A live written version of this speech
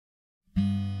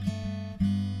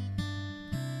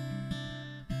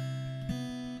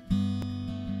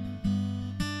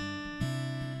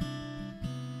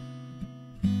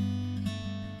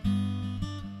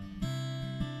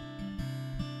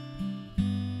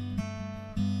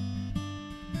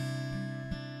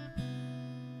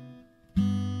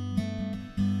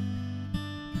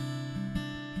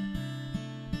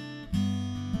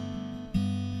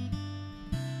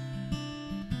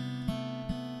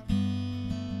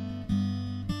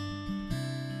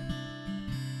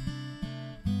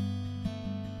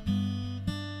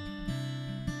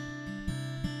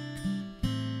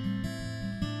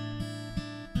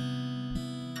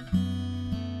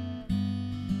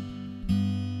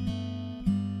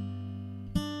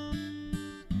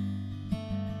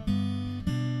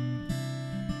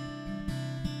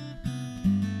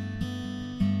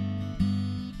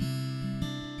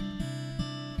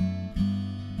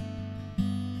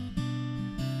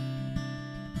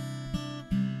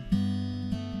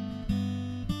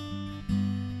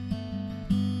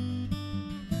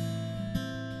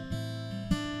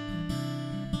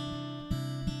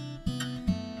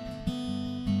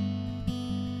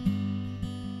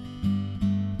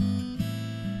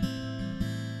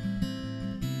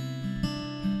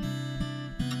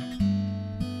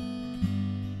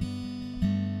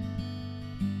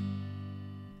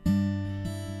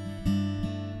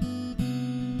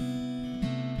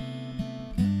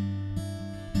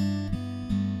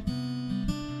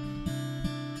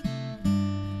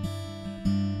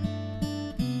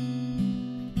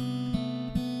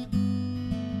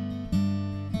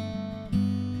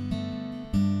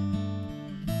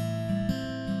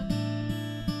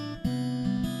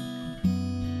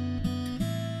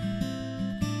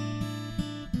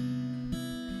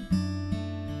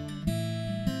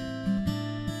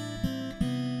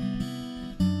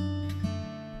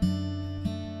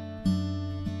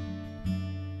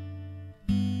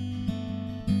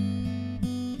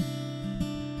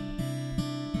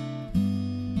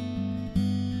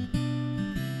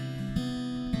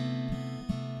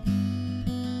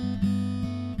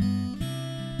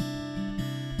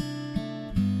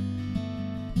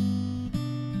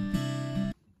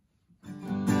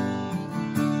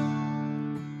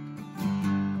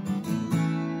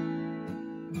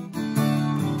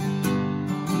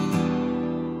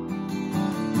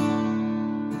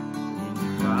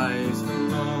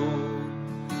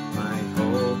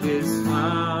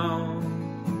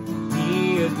crown.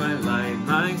 He is my light,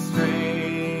 my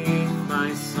strength,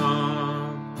 my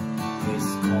song, this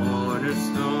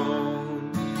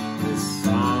cornerstone, this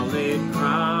solid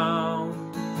ground,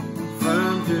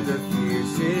 firm through the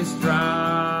fiercest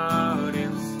drought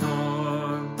and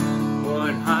storm.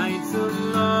 What heights of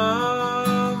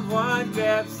love, what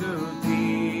depths of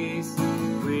peace,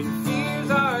 when fears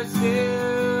are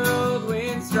stilled,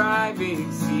 when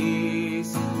striving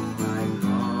cease. My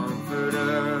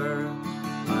comforter,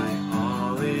 my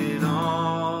all in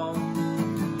all,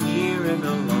 here in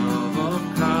the love of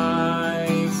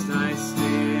Christ I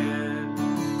stand.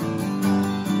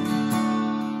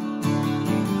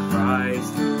 In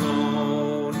Christ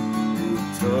alone, who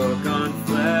took on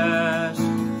flesh,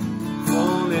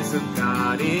 fullness of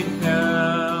God in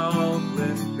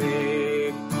helpless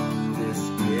babe, this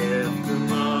gift of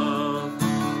love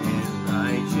and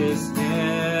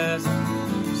righteousness,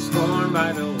 scorned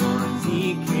by the ones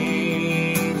he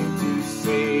came to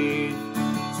save,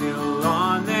 till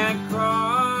on that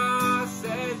cross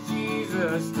as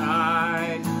Jesus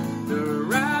died, the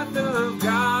wrath of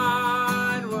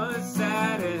God was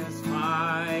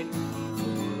satisfied.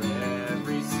 For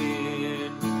every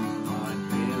sin on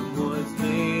him was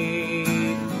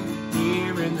laid,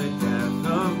 here in the death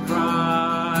of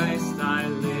Christ I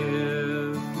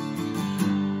live.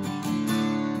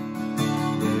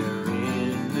 There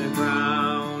in the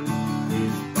ground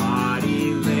his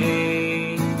body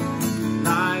lay,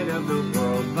 light of the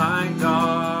world by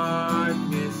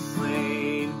darkness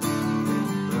slain, then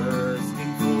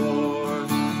bursting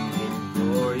forth in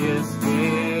glorious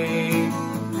day,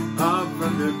 up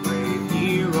from the grave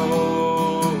he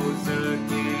rose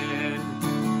again.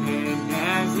 And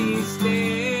as he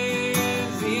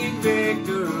stands in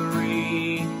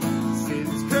victory,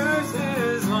 sin's curse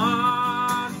has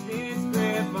lost its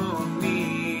grip on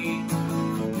me.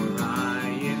 For I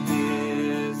am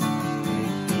his,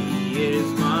 and he is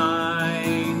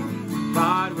mine,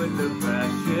 bought with the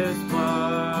precious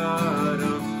blood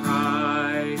of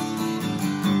Christ.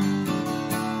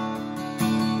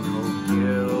 No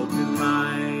guilt in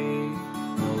life,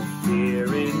 no fear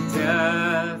in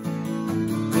death,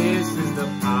 this is the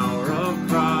power of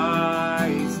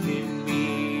Christ in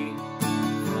me.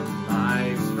 From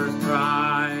life's first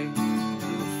cry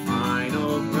to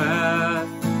final breath,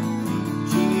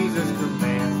 Jesus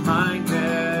commands my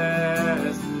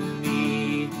destiny.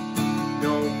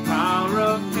 No power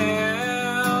of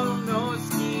hell, no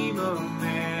scheme of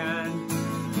man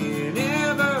can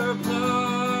ever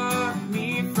pluck me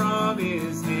from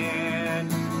his hand,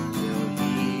 till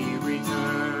he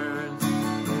returns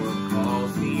or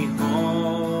calls me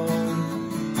home.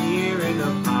 Here in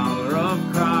the power of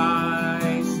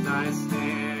Christ I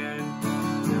stand,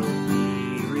 till he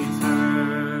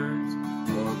returns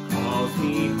or calls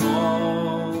me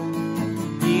home.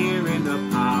 Here in the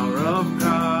power of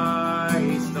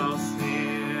Christ I'll stand.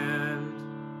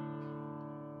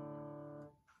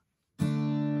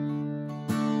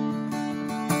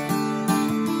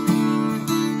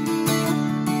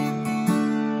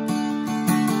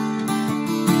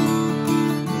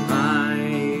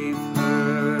 I've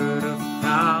heard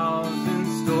 1,000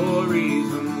 stories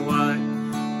of what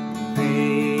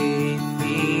they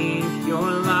think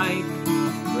you're like,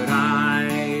 but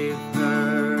I've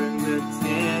heard the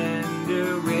tender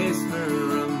whisper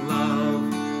of love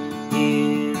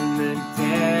in the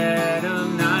dead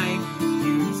of night.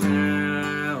 You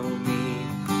tell me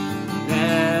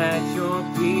that you're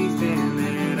pleased and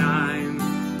that I'm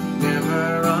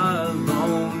never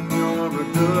alone. You're a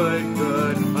good,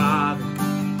 good Father.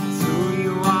 It's who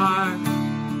you are.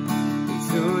 It's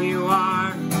who you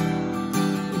are.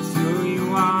 It's who you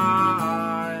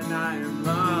are. And I am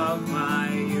loved by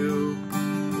you.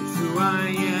 It's who I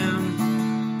am.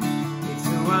 It's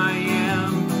who I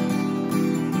am.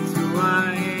 It's who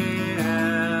I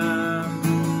am.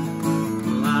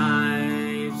 Well,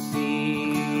 I've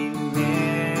seen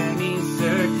many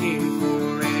searching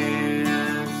for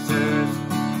answers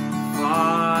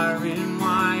far and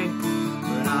wide,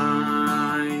 but I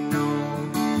know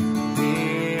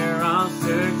they're all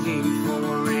searching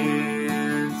for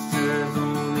answers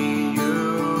only you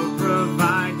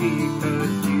provide,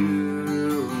 because you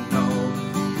know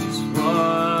just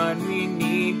what we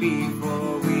need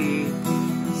before we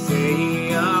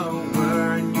say a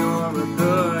word. You're a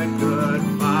good, good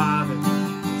Father.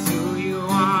 It's who you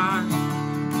are.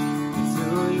 It's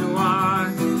who you are.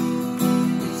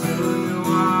 It's who you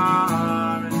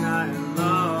are, and I am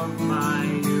loved by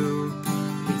you.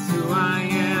 It's who I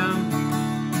am.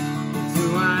 It's who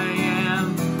I am.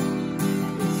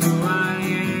 It's who I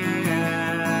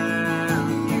am.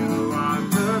 You are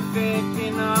perfect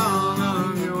in all of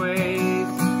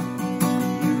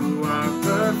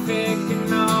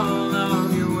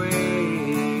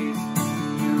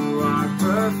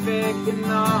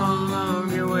all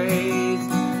of your ways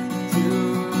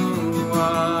to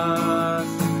us.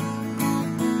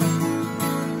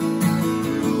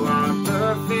 You are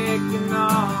perfect in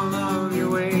all of your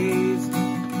ways.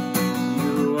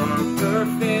 You are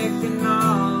perfect in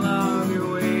all of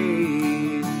your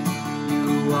ways.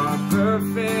 You are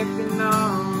perfect in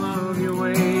all of your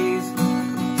ways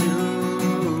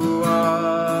to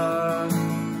us.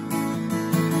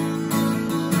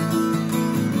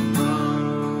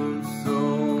 Love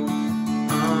so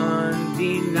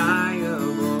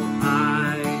undeniable,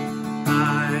 I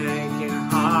can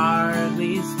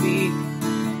hardly speak.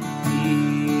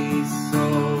 Peace so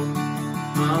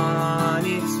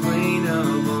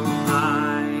unexplainable,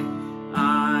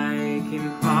 I can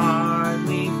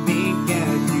hardly think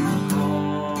as you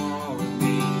call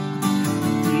me.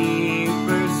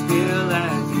 Deeper still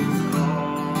as you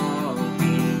call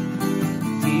me.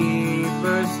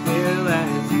 Deeper still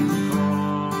as you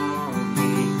call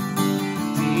me.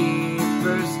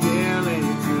 Deeper still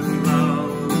into love.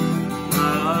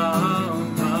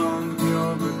 Love, love,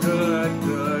 you're the good,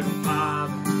 good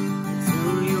Father. It's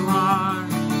who you are.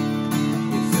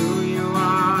 It's who you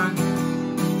are.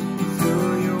 It's who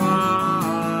you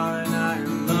are. And I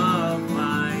am loved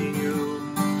by you.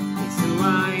 It's who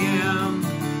I am.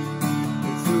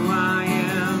 It's who I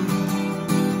am.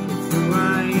 It's who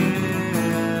I am.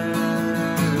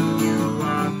 You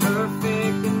are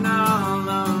perfect in all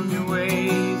of your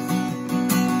ways.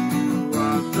 You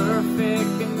are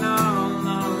perfect in all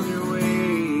of your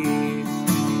ways.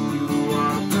 You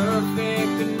are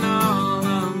perfect in all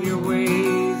of your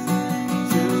ways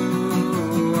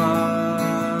to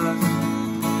us.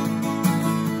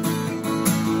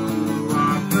 You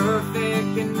are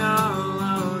perfect in all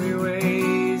of your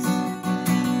ways.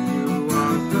 You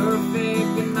are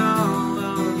perfect in all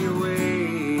of your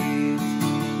ways.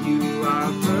 You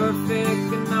are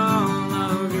perfect in all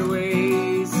of your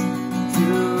ways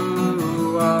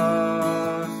to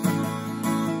us.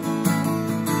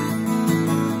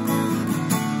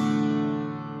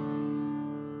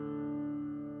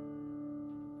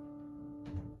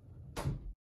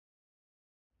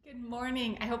 Good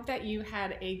morning. I hope that you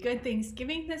had a good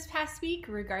Thanksgiving this past week,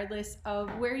 regardless of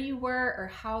where you were or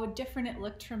how different it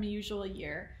looked from a usual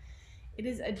year. It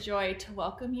is a joy to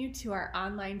welcome you to our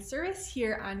online service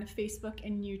here on Facebook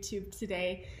and YouTube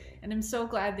today, and I'm so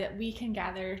glad that we can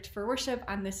gather for worship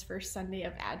on this first Sunday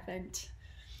of Advent.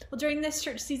 Well, during this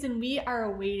church season, we are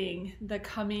awaiting the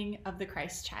coming of the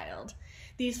Christ child.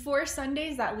 These 4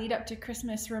 Sundays that lead up to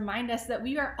Christmas remind us that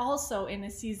we are also in a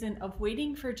season of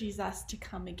waiting for Jesus to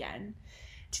come again.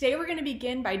 Today we're going to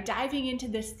begin by diving into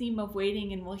this theme of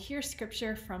waiting, and we'll hear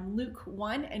scripture from Luke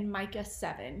 1 and Micah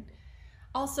 7.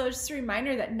 Also, just a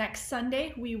reminder that next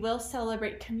Sunday we will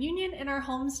celebrate communion in our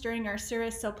homes during our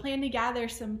service, so plan to gather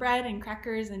some bread and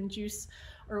crackers and juice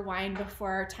or wine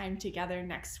before our time together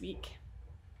next week.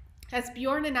 As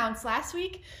Bjorn announced last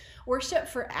week, worship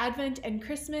for Advent and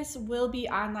Christmas will be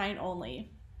online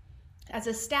only. As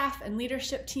a staff and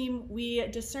leadership team, we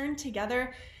discerned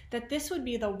together that this would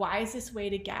be the wisest way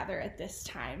to gather at this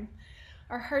time.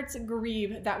 Our hearts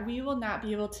grieve that we will not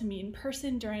be able to meet in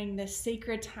person during this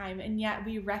sacred time, and yet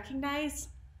we recognize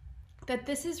that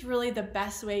this is really the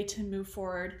best way to move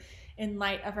forward in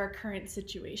light of our current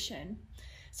situation.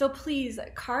 So please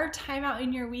carve time out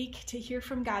in your week to hear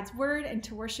from God's word and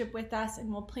to worship with us, and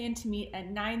we'll plan to meet at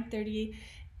 9:30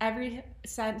 every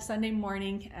Sunday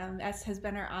morning, as has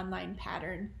been our online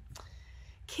pattern.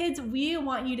 Kids, we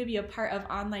want you to be a part of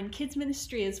online kids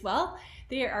ministry as well.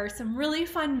 There are some really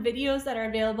fun videos that are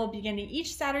available beginning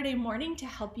each Saturday morning to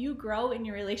help you grow in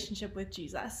your relationship with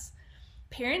Jesus.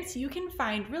 Parents, you can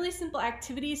find really simple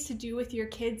activities to do with your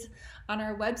kids on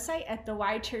our website at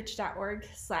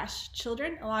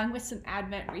theychurch.org/children, along with some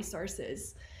Advent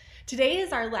resources. Today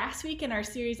is our last week in our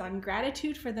series on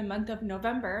gratitude for the month of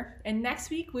November, and next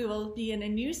week we will be in a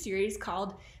new series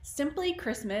called Simply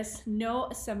Christmas, No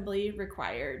Assembly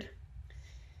Required.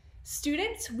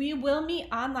 Students, we will meet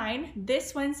online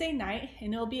this Wednesday night,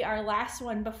 and it'll be our last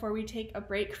one before we take a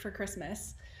break for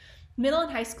Christmas. Middle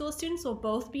and high school students will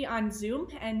both be on Zoom,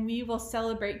 and we will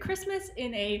celebrate Christmas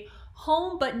in a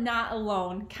home but not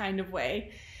alone kind of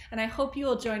way. And I hope you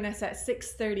will join us at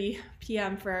 6:30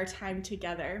 p.m. for our time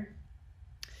together.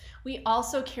 We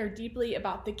also care deeply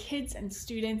about the kids and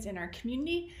students in our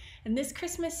community, and this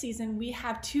Christmas season we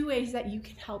have 2 ways that you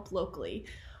can help locally.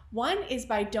 One is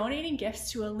by donating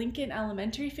gifts to a Lincoln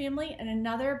Elementary family, and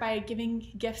another by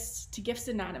giving gifts to Gifts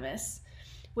Anonymous,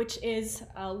 which is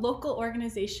a local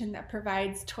organization that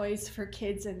provides toys for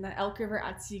kids in the Elk River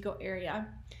Otsego area.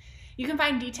 You can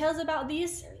find details about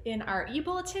these in our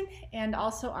e-bulletin and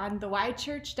also on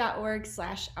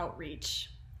theychurch.org/outreach.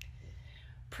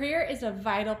 Prayer is a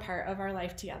vital part of our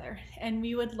life together, and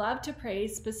we would love to pray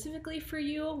specifically for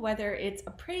you, whether it's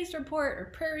a praise report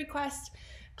or prayer request.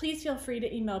 Please feel free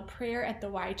to email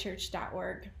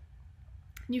prayer@theychurch.org.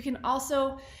 You can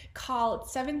also call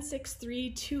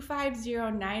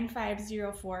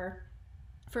 763-250-9504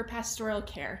 for pastoral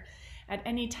care at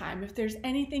any time. If there's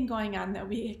anything going on that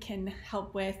we can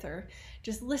help with or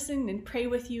just listen and pray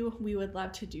with you, we would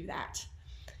love to do that.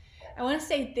 I want to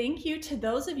say thank you to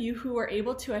those of you who were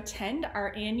able to attend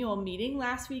our annual meeting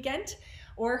last weekend,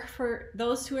 or for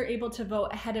those who were able to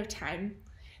vote ahead of time.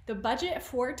 The budget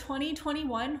for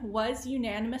 2021 was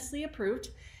unanimously approved,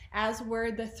 as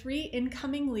were the 3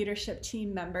 incoming leadership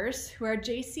team members, who are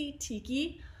JC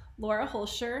Tiki, Laura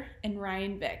Holscher, and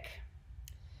Ryan Vick.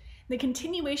 The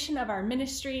continuation of our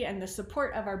ministry and the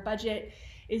support of our budget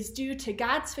is due to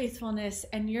God's faithfulness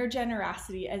and your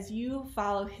generosity as you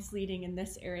follow his leading in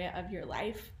this area of your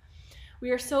life.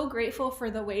 We are so grateful for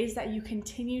the ways that you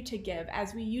continue to give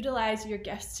as we utilize your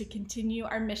gifts to continue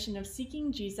our mission of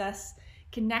seeking Jesus,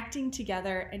 connecting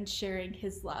together, and sharing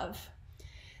his love.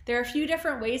 There are a few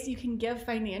different ways you can give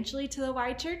financially to the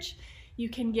Y Church. You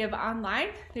can give online.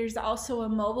 There's also a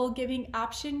mobile giving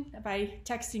option by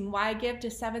texting YGIVE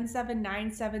to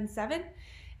 77977,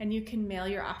 and you can mail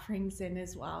your offerings in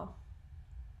as well.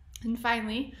 And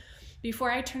finally, before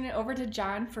I turn it over to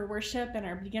John for worship and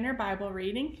our beginner Bible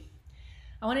reading,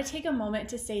 I want to take a moment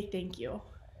to say thank you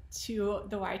to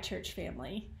the Y Church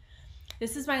family.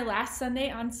 This is my last Sunday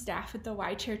on staff at the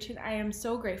Y Church, and I am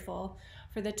so grateful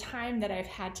for the time that I've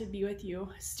had to be with you.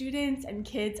 Students and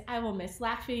kids, I will miss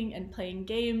laughing and playing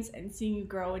games and seeing you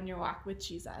grow in your walk with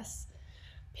Jesus.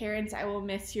 Parents, I will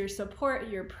miss your support,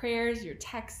 your prayers, your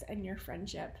texts, and your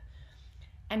friendship.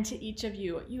 And to each of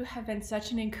you, you have been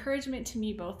such an encouragement to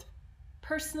me, both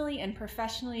personally and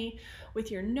professionally,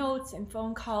 with your notes and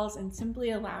phone calls and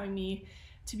simply allowing me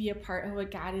to be a part of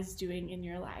what God is doing in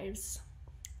your lives.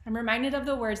 I'm reminded of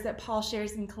the words that Paul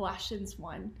shares in Colossians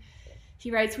 1. He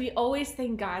writes, "We always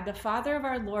thank God, the Father of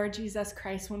our Lord Jesus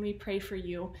Christ, when we pray for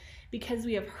you, because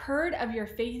we have heard of your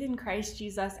faith in Christ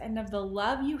Jesus and of the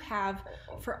love you have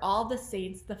for all the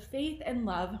saints, the faith and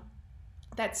love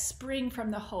that spring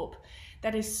from the hope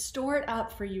that is stored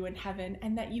up for you in heaven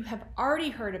and that you have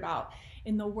already heard about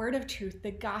in the word of truth,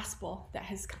 the gospel that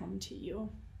has come to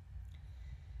you."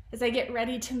 As I get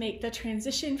ready to make the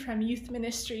transition from youth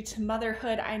ministry to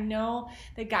motherhood, I know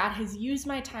that God has used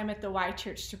my time at the Y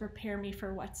Church to prepare me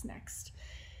for what's next.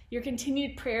 Your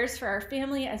continued prayers for our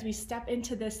family as we step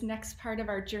into this next part of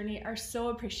our journey are so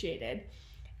appreciated,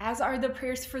 as are the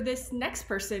prayers for this next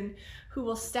person who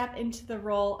will step into the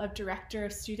role of Director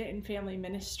of Student and Family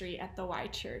Ministry at the Y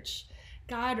Church.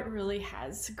 God really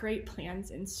has great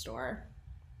plans in store.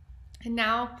 And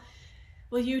now,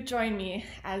 will you join me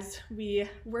as we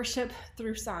worship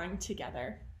through song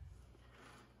together?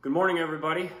 Good morning,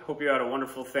 everybody. Hope you had a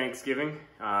wonderful Thanksgiving.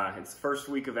 It's the first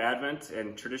week of Advent,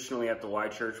 and traditionally at the Y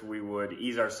Church, we would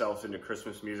ease ourselves into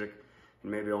Christmas music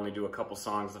and maybe only do a couple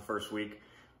songs the first week.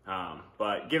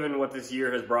 But given what this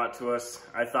year has brought to us,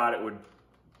 I thought it would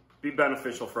be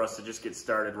beneficial for us to just get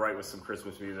started right with some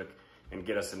Christmas music and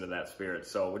get us into that spirit.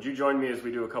 So would you join me as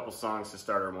we do a couple songs to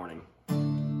start our morning?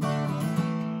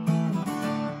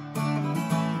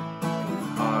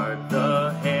 Hark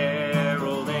the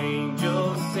herald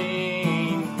angels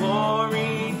sing,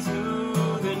 glory to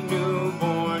the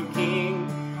newborn King.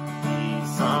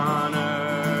 Peace on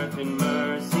earth and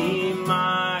mercy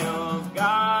mild,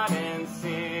 God and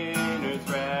sinners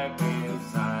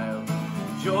reconciled.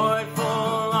 Joyful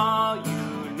all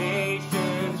you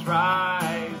nations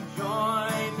rise,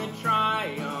 join the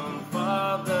triumph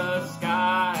of the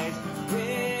skies.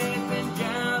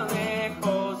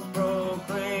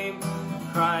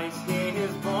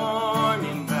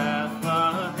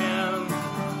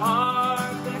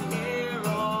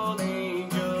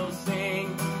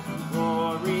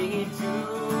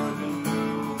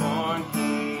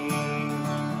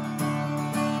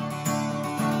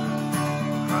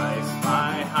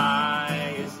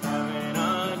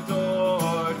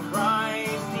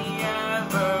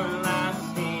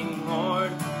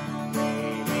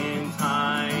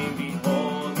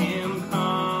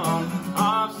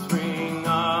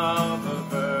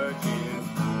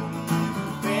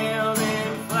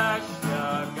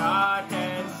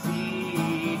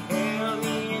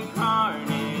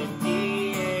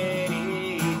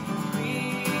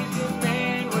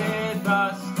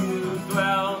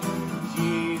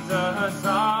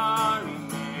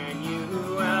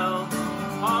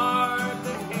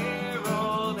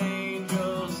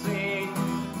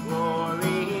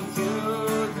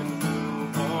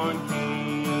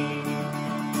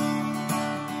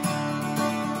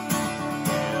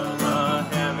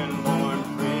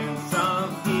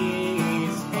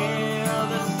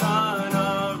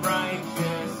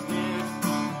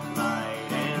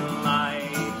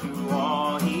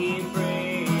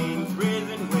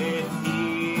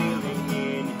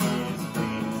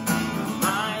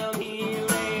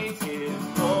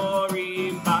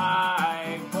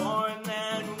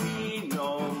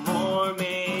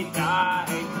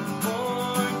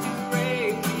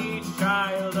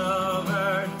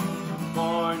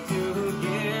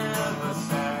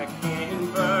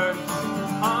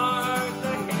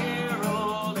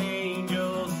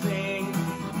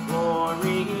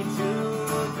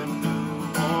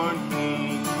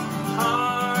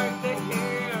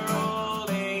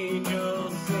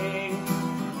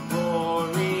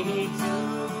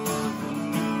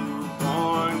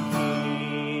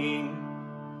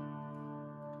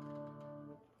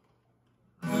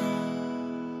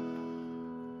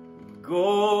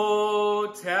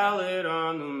 Go tell it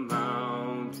on the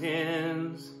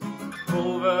mountains,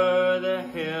 over the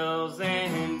hills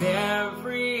and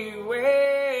everywhere.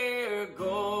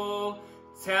 Go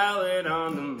tell it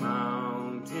on the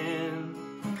mountain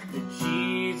that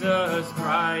Jesus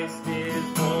Christ is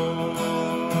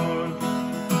born.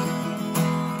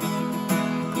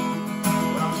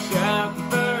 While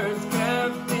shepherds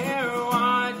kept their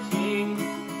watching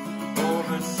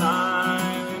over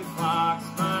silent flocks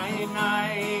by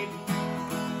night,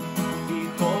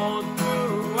 behold,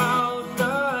 throughout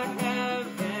the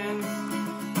heavens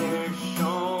there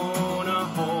shone a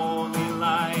holy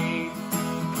light.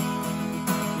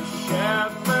 The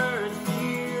shepherds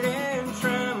feared and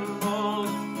trembled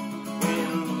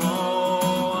when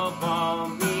low above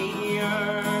the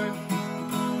earth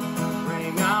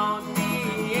rang out the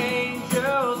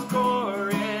angels'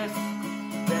 chorus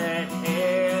that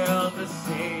hailed the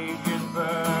Savior's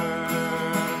birth.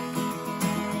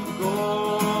 Go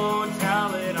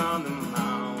tell it on the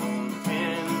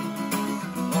mountain,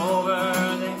 over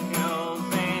the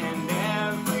hills and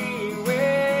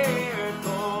everywhere.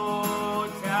 Go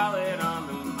tell it on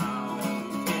the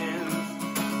mountains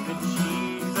that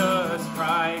Jesus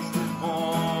Christ is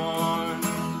born.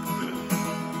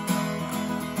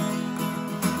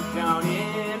 Down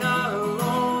in a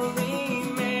lonely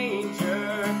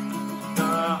manger,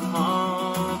 the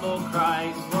humble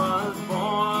Christ was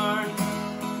born.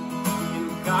 And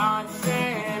God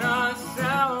sent us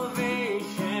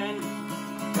salvation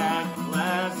that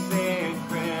blessed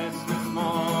Christmas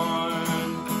morn.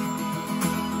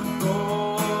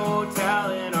 Go tell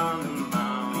it on the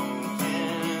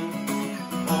mountain,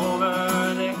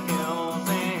 over the hills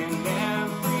and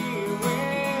everywhere.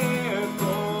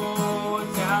 Go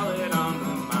tell it on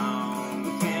the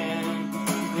mountain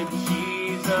that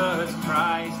Jesus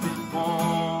Christ is born.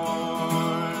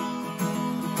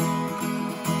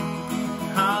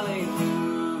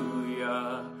 Hallelujah,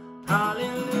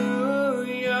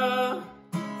 hallelujah,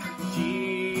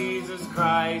 Jesus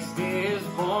Christ is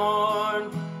born.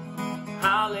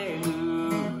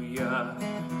 Hallelujah,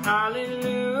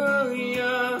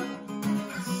 hallelujah,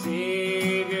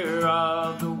 Savior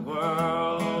of the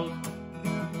world.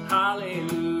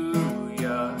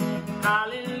 Hallelujah,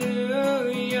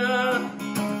 hallelujah,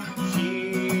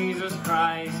 Jesus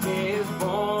Christ is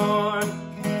born.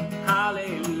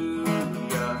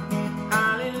 Hallelujah,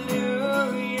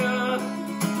 hallelujah,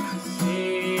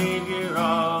 Savior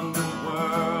of the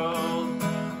world.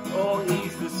 Oh,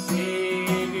 he's the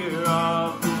Savior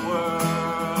of the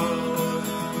world.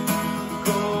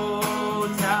 Go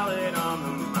tell it on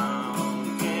the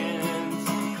mountains,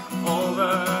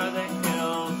 over the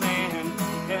hills and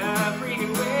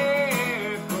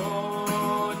everywhere.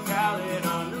 Go tell it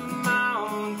on the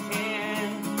mountain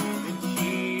that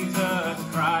Jesus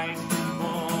Christ is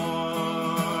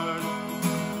born.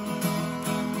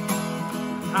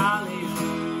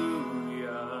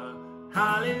 Hallelujah,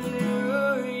 hallelujah,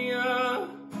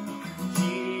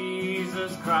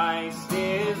 Jesus Christ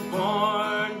is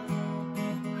born.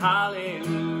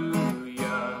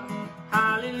 Hallelujah,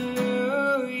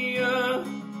 hallelujah,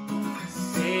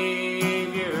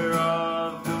 Savior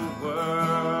of the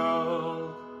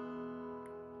world.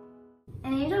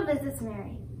 An angel visits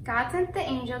Mary. God sent the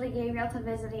angel to Gabriel to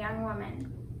visit a young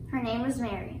woman. Her name was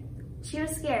Mary. She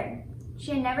was scared.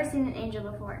 She had never seen an angel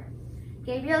before.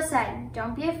 Gabriel said,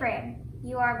 "Don't be afraid.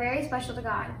 You are very special to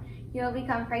God. You will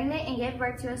become pregnant and give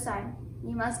birth to a son.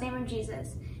 You must name him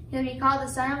Jesus. He will be called the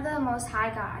Son of the Most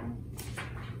High God."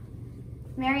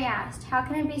 Mary asked, "How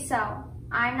can it be so?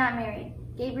 I am not married."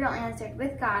 Gabriel answered,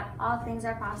 "With God, all things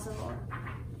are possible."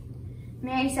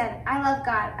 Mary said, "I love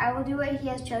God. I will do what he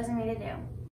has chosen me to do."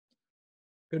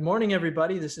 Good morning,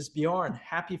 everybody. This is Bjorn.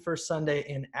 Happy first Sunday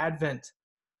in Advent.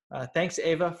 Thanks,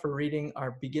 Ava, for reading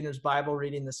our Beginner's Bible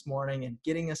reading this morning and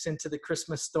getting us into the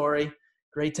Christmas story.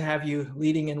 Great to have you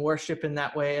leading in worship in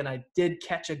that way. And I did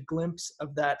catch a glimpse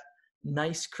of that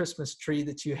nice Christmas tree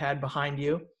that you had behind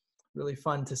you. Really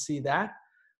fun to see that.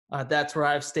 That's where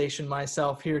I've stationed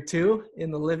myself here too,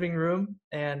 in the living room.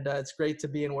 And it's great to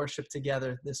be in worship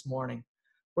together this morning.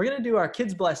 We're going to do our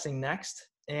kids' blessing next.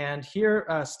 And here,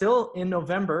 still in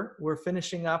November, we're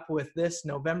finishing up with this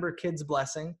November kids'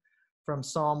 blessing from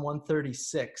Psalm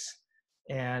 136.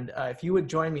 And if you would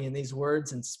join me in these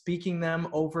words and speaking them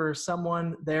over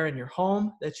someone there in your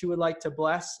home that you would like to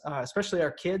bless, especially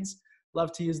our kids,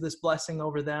 love to use this blessing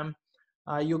over them.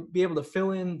 You'll be able to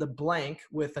fill in the blank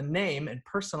with a name and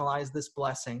personalize this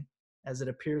blessing as it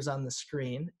appears on the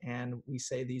screen. And we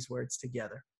say these words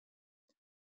together.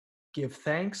 Give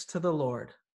thanks to the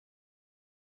Lord,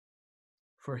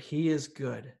 for he is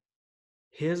good.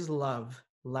 His love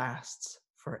lasts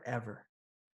forever.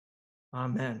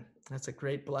 Amen. That's a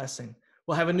great blessing.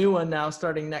 We'll have a new one now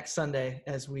starting next Sunday,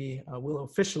 as we will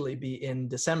officially be in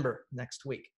December next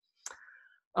week.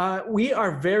 We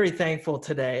are very thankful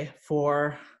today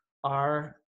for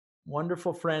our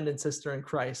wonderful friend and sister in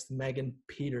Christ, Megan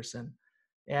Pedersen.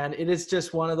 And it is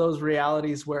just one of those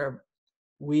realities where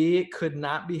we could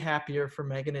not be happier for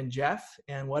Megan and Jeff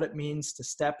and what it means to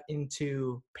step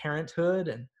into parenthood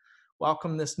and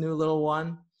welcome this new little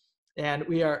one. And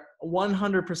we are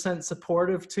 100%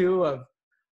 supportive too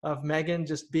of Megan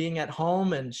just being at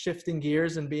home and shifting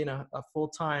gears and being a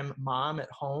full-time mom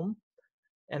at home.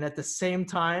 And at the same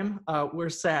time, we're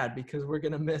sad because we're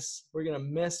gonna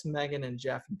miss Megan and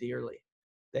Jeff dearly.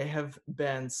 They have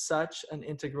been such an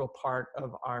integral part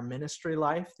of our ministry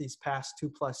life these past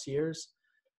 2+ years.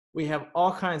 We have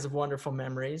all kinds of wonderful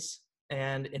memories.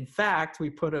 And in fact, we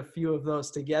put a few of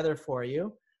those together for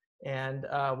you. And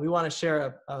we want to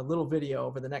share a little video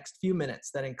over the next few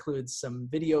minutes that includes some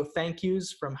video thank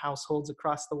yous from households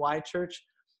across the Y Church,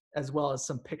 as well as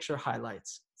some picture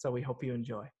highlights. So we hope you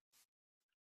enjoy.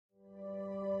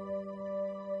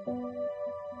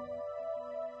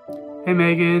 Hey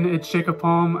Megan, it's Jacob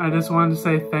Palm. I just wanted to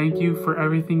say thank you for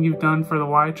everything you've done for the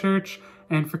Y Church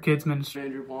and for kids ministry.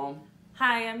 Andrew Palm.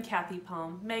 Hi, I'm Kathy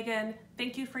Palm. Megan,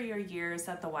 thank you for your years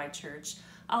at the Y Church.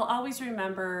 I'll always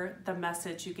remember the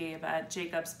message you gave at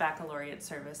Jacob's baccalaureate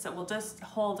service. It will just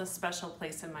hold a special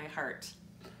place in my heart.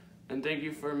 And thank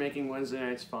you for making Wednesday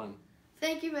nights fun.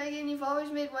 Thank you, Megan. You've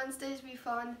always made Wednesdays be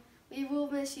fun. We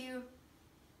will miss you.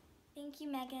 Thank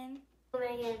you, Megan.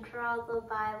 Megan, for all the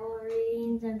Bible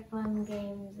readings and fun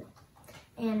games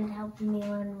and helping me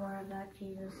learn more about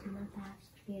Jesus in the past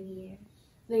few years.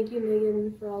 Thank you,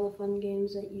 Megan, for all the fun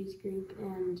games at youth group,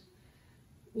 and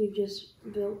you've just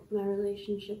built my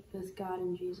relationship with God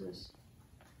and Jesus.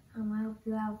 I hope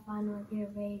you have fun with your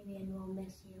baby and we'll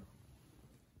miss you.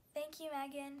 Thank you,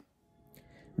 Megan.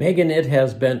 Megan, it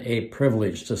has been a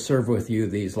privilege to serve with you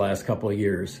these last couple of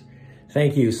years.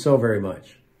 Thank you so very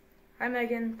much. Hi,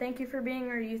 Megan. Thank you for being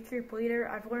our youth group leader.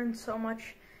 I've learned so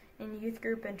much in youth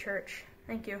group and church.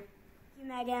 Thank you. Thank you,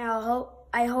 Megan.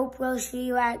 I hope we'll see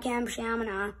you at Camp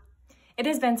Chaminade. It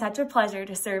has been such a pleasure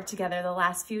to serve together the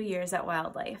last few years at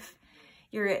Wildlife.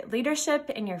 Your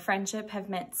leadership and your friendship have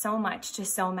meant so much to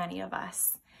so many of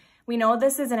us. We know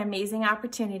this is an amazing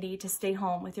opportunity to stay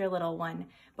home with your little one,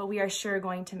 but we are sure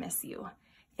going to miss you.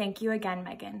 Thank you again,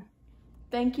 Megan.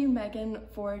 Thank you, Megan,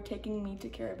 for taking me to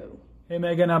Caribou. Hey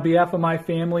Megan, on behalf of my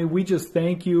family, we just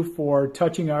thank you for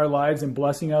touching our lives and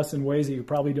blessing us in ways that you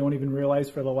probably don't even realize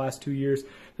for the last 2 years.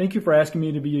 Thank you for asking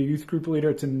me to be a youth group leader.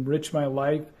 It's enriched my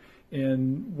life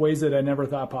in ways that I never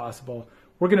thought possible.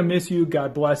 We're going to miss you.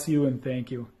 God bless you, and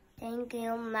thank you. Thank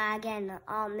you, Megan.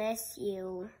 I'll miss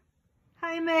you.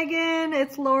 Hi, Megan.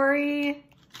 It's Lori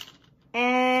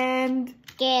and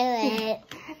Garrett.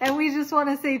 And we just want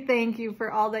to say thank you for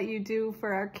all that you do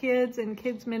for our kids and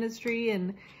kids ministry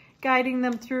and guiding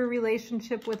them through a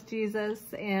relationship with Jesus.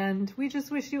 And we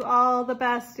just wish you all the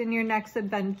best in your next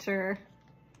adventure.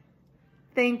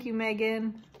 Thank you,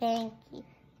 Megan. Thank you.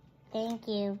 Thank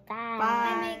you. Bye.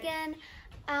 Bye. Hi,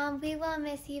 Megan. We will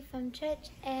miss you from church,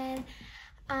 and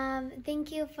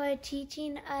thank you for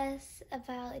teaching us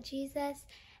about Jesus,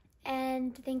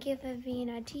 and thank you for being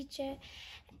our teacher,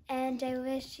 and I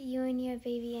wish you and your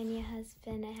baby and your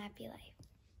husband a happy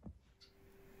life.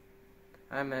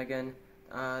 Hi, Megan.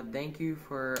 Thank you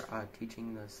for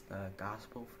teaching us the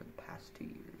gospel for the past 2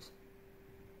 years.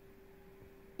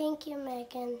 Thank you,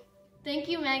 Megan. Thank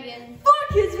you, Megan.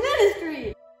 For Kids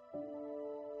Ministry!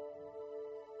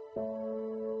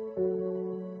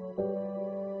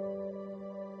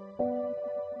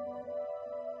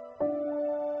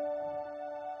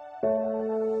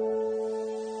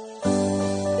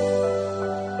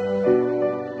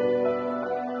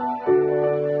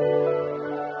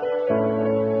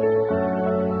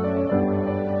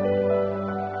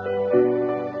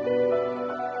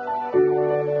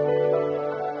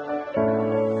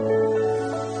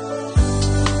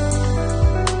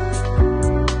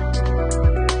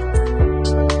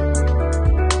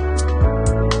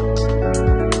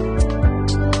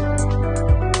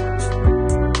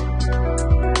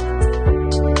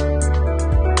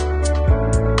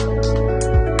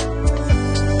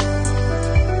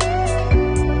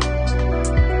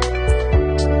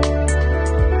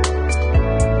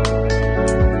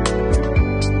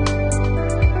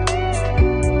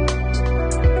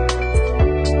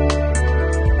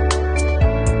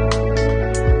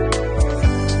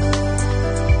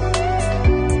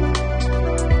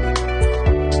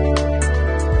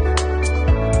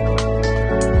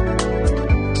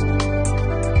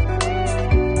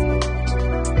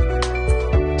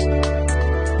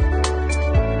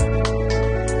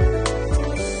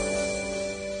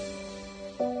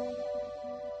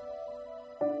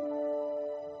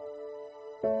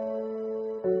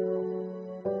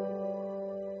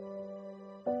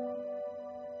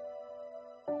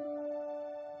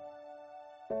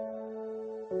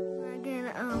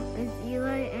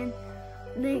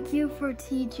 Thank you for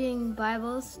teaching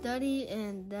Bible study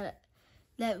and I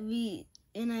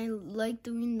like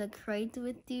doing the crate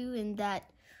with you and that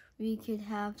we could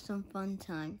have some fun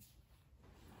time.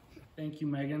 Thank you,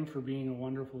 Megan, for being a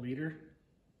wonderful leader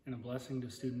and a blessing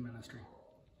to student ministry.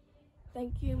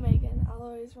 Thank you, Megan. I'll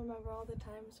always remember all the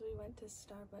times we went to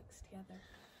Starbucks together.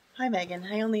 Hi, Megan.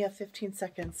 I only have 15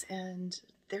 seconds, and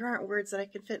there aren't words that I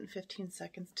can fit in 15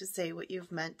 seconds to say what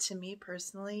you've meant to me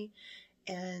personally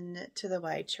and to the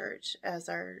Y Church as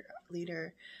our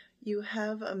leader. You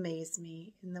have amazed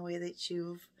me in the way that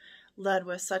you've led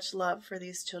with such love for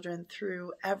these children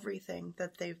through everything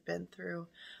that they've been through.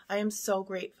 I am so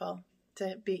grateful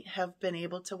to have been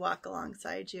able to walk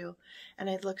alongside you, and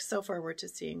I look so forward to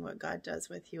seeing what God does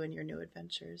with you in your new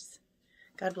adventures.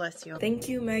 God bless you. Thank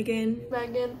you, Megan.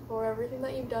 Megan, for everything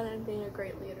that you've done and being a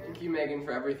great leader. Thank you, Megan,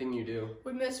 for everything you do.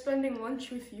 We miss spending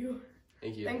lunch with you.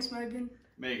 Thank you. Thanks, Megan.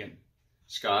 Megan,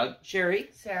 Scott, Sherry,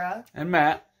 Sarah, and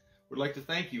Matt would like to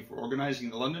thank you for organizing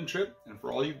the London trip and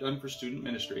for all you've done for student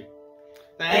ministry.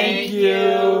 Thank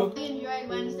you. We enjoyed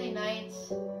Wednesday nights.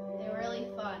 They were really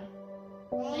fun.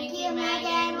 Thank you,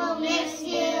 Megan. We'll miss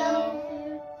you.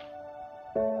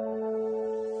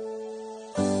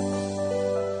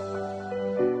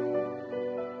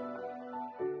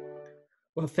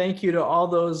 Well, thank you to all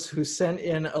those who sent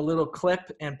in a little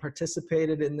clip and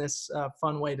participated in this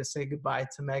fun way to say goodbye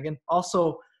to Megan.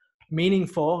 Also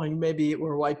meaningful, and maybe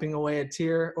we're wiping away a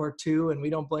tear or two, and we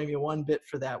don't blame you one bit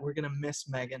for that. We're going to miss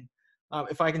Megan.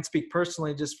 If I can speak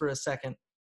personally just for a second,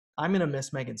 I'm going to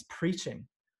miss Megan's preaching.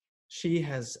 She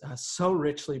has so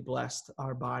richly blessed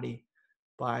our body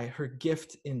by her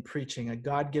gift in preaching, a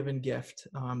God-given gift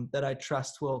that I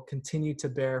trust will continue to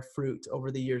bear fruit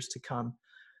over the years to come.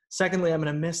 Secondly, I'm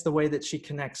going to miss the way that she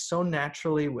connects so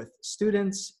naturally with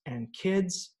students and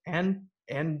kids and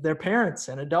their parents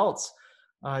and adults.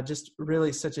 Just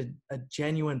really such a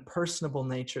genuine, personable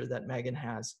nature that Megan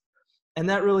has. And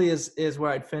that really is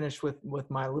where I'd finish with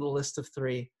my little list of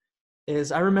three.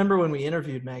 Is I remember when we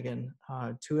interviewed Megan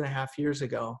 2.5 years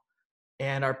ago,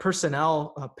 and our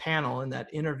personnel panel in that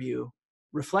interview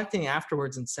reflecting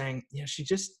afterwards and saying, she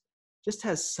just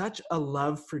has such a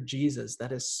love for Jesus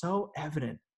that is so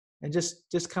evident and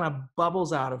just kind of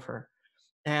bubbles out of her.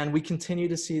 And we continue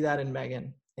to see that in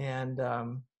Megan, and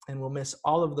we'll miss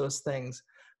all of those things,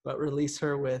 but release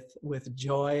her with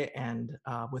joy and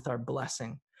with our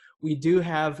blessing. We do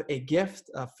have a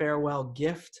gift, a farewell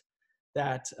gift,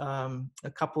 that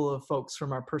a couple of folks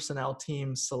from our personnel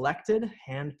team selected,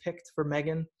 handpicked for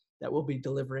Megan, that we'll be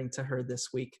delivering to her this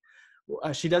week.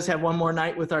 She does have one more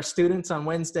night with our students on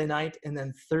Wednesday night, and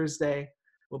then Thursday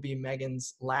will be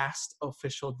Megan's last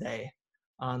official day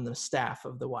on the staff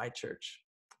of the Y Church.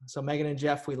 So Megan and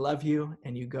Jeff, we love you,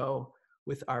 and you go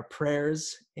with our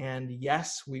prayers. And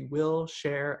yes, we will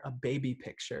share a baby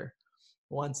picture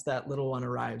once that little one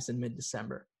arrives in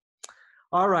mid-December.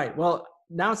 All right, well,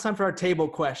 now it's time for our table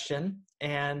question.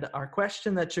 And our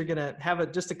question that you're gonna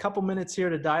have just a couple minutes here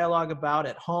to dialogue about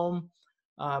at home,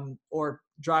 or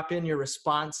drop in your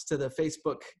response to the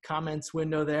Facebook comments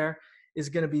window there, is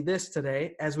gonna be this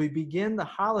today. As we begin the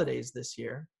holidays this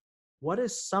year, what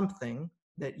is something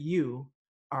that you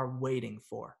are waiting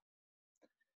for?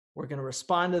 We're gonna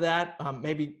respond to that.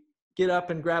 Maybe get up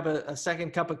and grab a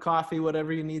second cup of coffee,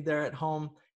 whatever you need there at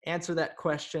home, answer that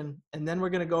question. And then we're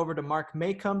gonna go over to Mark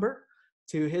Maycumber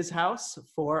to his house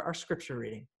for our scripture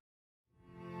reading.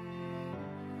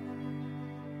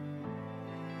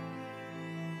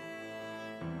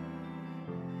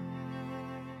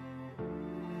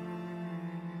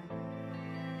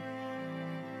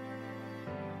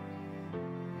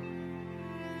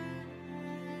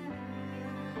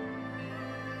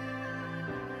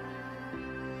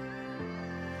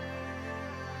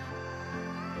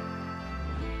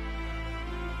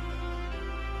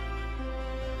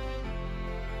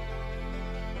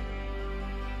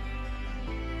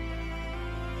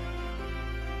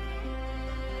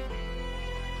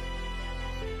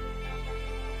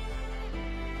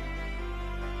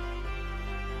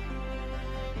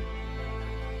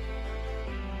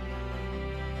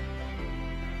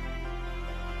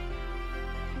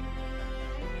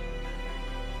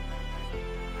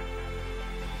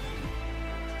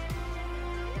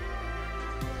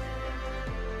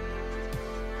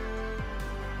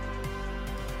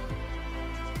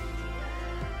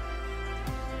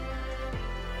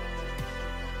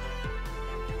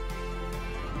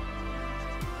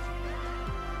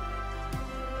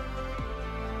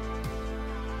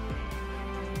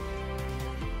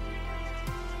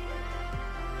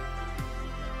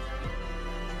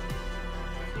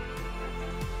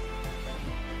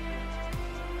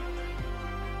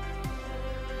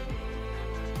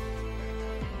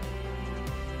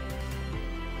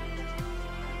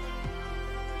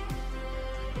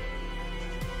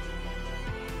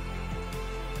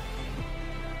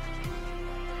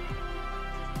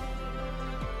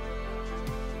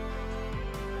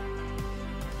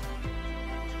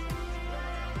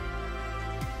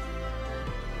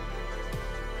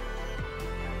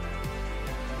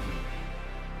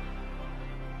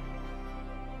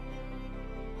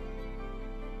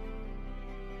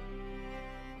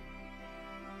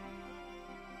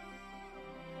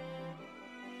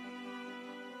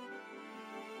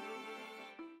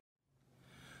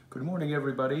 Good morning,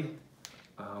 everybody.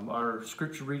 Our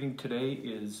scripture reading today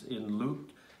is in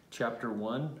Luke chapter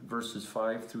 1, verses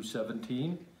 5 through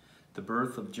 17, the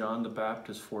birth of John the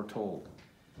Baptist foretold.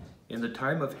 In the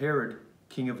time of Herod,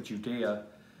 king of Judea,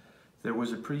 there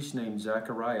was a priest named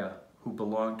Zechariah who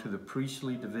belonged to the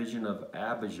priestly division of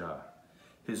Abijah.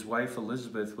 His wife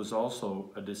Elizabeth was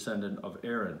also a descendant of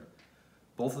Aaron.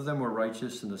 Both of them were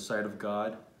righteous in the sight of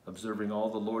God, observing all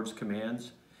the Lord's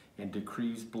commands and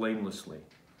decrees blamelessly.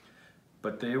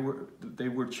 But they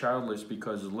were childless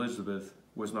because Elizabeth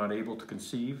was not able to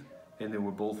conceive, and they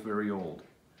were both very old.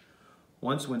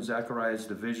 Once when Zechariah's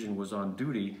division was on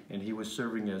duty and he was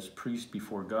serving as priest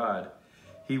before God,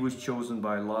 he was chosen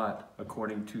by lot,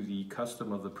 according to the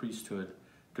custom of the priesthood,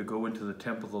 to go into the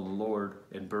temple of the Lord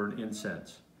and burn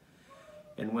incense.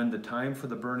 And when the time for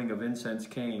the burning of incense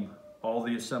came, all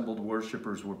the assembled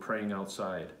worshipers were praying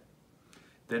outside.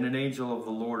 Then an angel of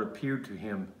the Lord appeared to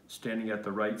him, standing at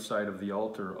the right side of the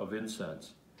altar of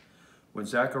incense. When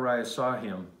Zacharias saw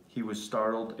him, he was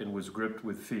startled and was gripped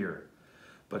with fear.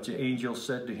 But the angel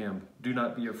said to him, "Do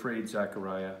not be afraid,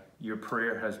 Zechariah. Your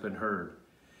prayer has been heard.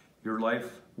 Your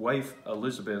wife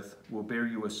Elizabeth will bear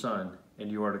you a son,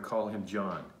 and you are to call him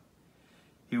John.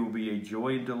 He will be a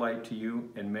joy and delight to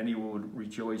you, and many will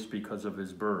rejoice because of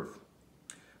his birth.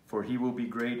 For he will be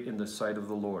great in the sight of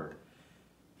the Lord.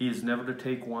 He is never to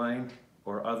take wine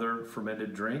or other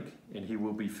fermented drink, and he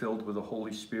will be filled with the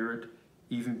Holy Spirit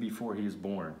even before he is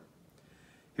born.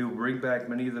 He will bring back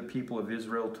many of the people of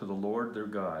Israel to the Lord their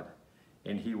God,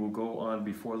 and he will go on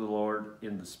before the Lord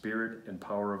in the spirit and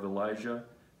power of Elijah,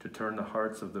 to turn the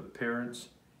hearts of the parents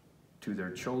to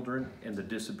their children and the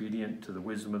disobedient to the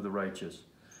wisdom of the righteous,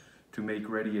 to make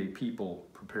ready a people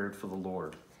prepared for the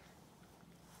Lord."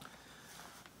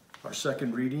 Our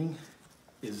second reading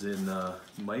is in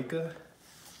Micah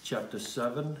chapter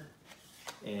 7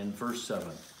 and verse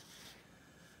 7.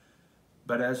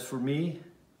 "But as for me,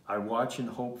 I watch and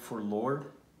hope for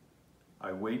Lord.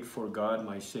 I wait for God,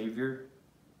 my Savior.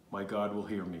 My God will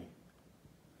hear me."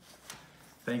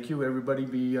 Thank you, everybody.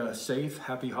 Be safe,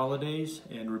 happy holidays,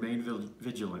 and remain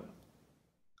vigilant.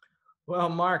 Well,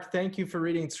 Mark, thank you for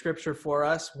reading scripture for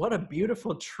us. What a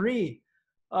beautiful tree.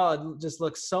 Oh, it just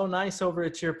looks so nice over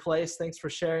at your place. Thanks for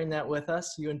sharing that with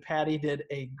us. You and Patty did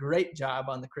a great job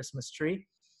on the Christmas tree,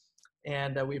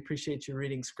 and we appreciate you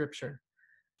reading scripture.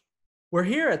 We're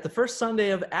here at the first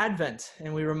Sunday of Advent,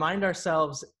 and we remind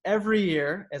ourselves every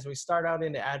year as we start out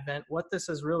into Advent what this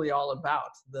is really all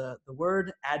about. The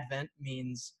word Advent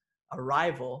means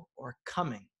arrival or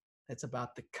coming. It's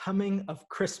about the coming of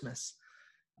Christmas.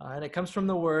 And it comes from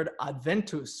the word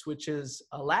adventus, which is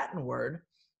a Latin word,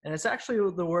 and it's actually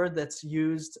the word that's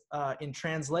used in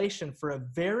translation for a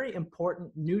very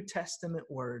important New Testament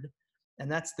word,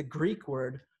 and that's the Greek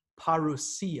word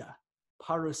parousia,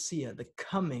 the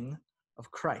coming of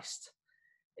Christ.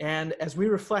 And as we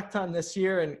reflect on this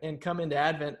year and come into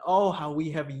Advent, oh, how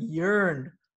we have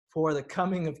yearned for the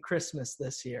coming of Christmas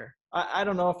this year. I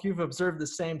don't know if you've observed the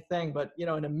same thing, but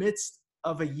in the midst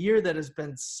of a year that has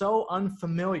been so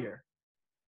unfamiliar,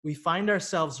 we find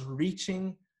ourselves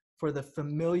reaching for the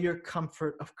familiar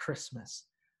comfort of Christmas.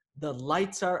 The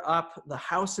lights are up, the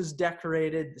house is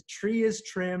decorated, the tree is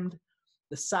trimmed,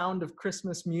 the sound of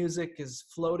Christmas music is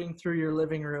floating through your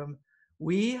living room.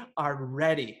 We are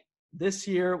ready. This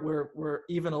year, we're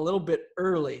even a little bit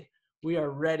early. We are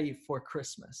ready for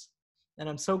Christmas. And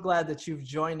I'm so glad that you've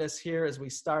joined us here as we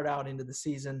start out into the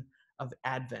season of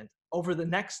Advent. Over the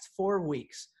next 4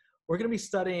 weeks, we're going to be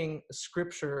studying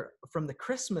scripture from the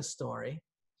Christmas story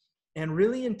and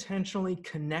really intentionally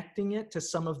connecting it to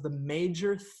some of the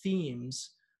major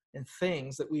themes and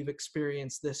things that we've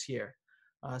experienced this year.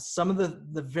 Some of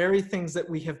the very things that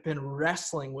we have been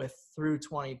wrestling with through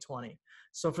 2020.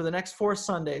 So for the next 4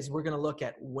 Sundays, we're going to look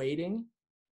at waiting,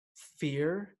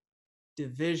 fear,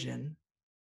 division,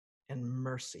 and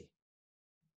mercy.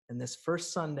 And this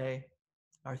first Sunday,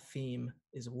 our theme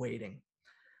is waiting.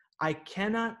 I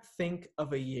cannot think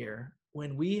of a year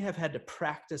when we have had to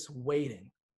practice waiting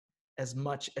as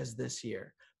much as this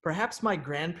year. Perhaps my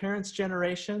grandparents'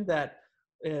 generation that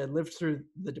lived through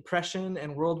the Depression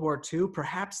and World War II,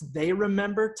 perhaps they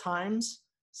remember times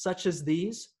such as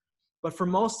these. But for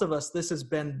most of us, this has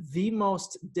been the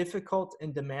most difficult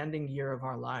and demanding year of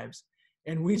our lives.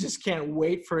 And we just can't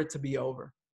wait for it to be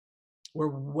over. We're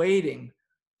waiting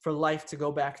for life to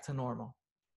go back to normal.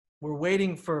 We're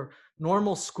waiting for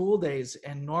normal school days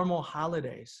and normal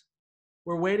holidays.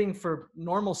 We're waiting for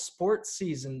normal sports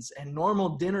seasons and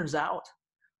normal dinners out.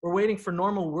 We're waiting for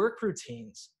normal work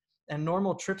routines and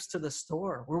normal trips to the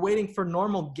store. We're waiting for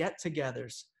normal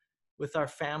get-togethers with our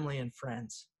family and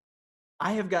friends.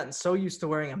 I have gotten so used to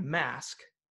wearing a mask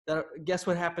that guess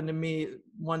what happened to me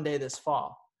one day this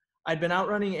fall? I'd been out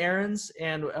running errands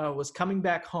and was coming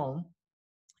back home.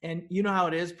 And you know how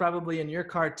it is probably in your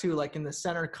car too, like in the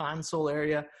center console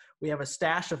area, we have a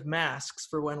stash of masks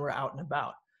for when we're out and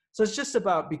about. So it's just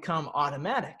about become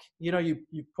automatic. You know, you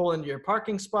pull into your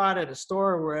parking spot at a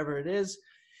store or wherever it is,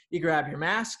 you grab your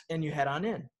mask and you head on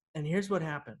in. And here's what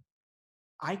happened.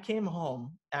 I came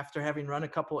home after having run a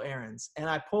couple errands and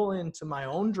I pull into my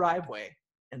own driveway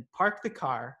and park the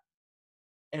car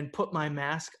and put my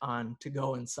mask on to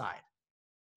go inside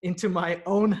into my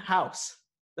own house.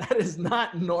 That is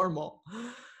not normal.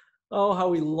 Oh, how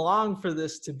we long for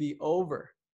this to be over.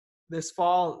 This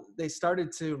fall, they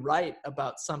started to write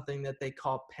about something that they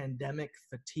call pandemic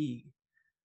fatigue.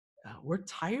 We're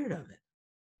tired of it.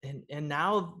 And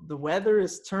now the weather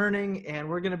is turning and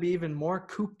we're going to be even more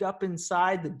cooped up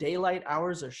inside. The daylight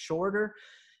hours are shorter.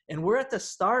 And we're at the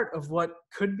start of what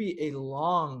could be a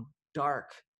long,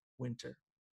 dark winter.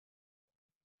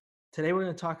 Today we're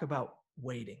going to talk about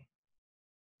waiting,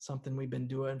 something we've been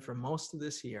doing for most of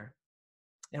this year.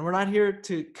 And we're not here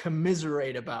to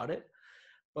commiserate about it,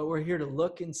 but we're here to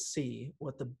look and see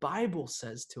what the Bible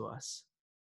says to us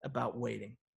about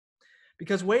waiting.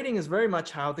 Because waiting is very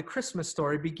much how the Christmas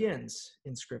story begins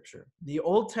in Scripture. The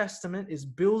Old Testament is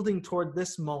building toward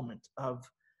this moment of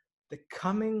the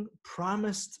coming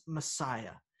promised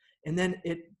Messiah. And then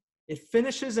it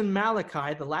finishes in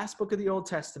Malachi, the last book of the Old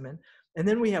Testament. And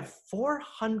then we have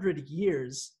 400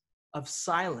 years of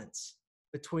silence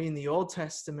between the Old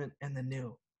Testament and the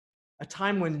New. A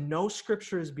time when no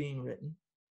Scripture is being written.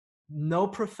 No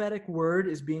prophetic word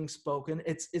is being spoken.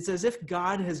 It's as if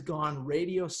God has gone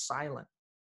radio silent.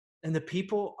 And the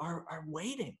people are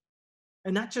waiting.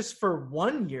 And not just for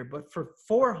 1 year, but for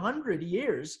 400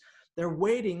 years, they're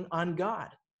waiting on God.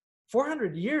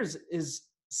 400 years is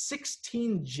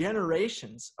 16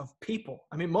 generations of people.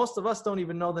 I mean, most of us don't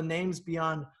even know the names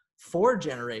beyond 4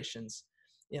 generations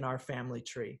in our family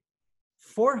tree.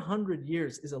 400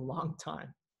 years is a long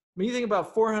time. When you think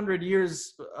about 400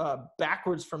 years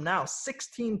backwards from now,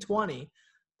 1620,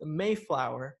 the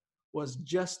Mayflower was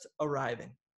just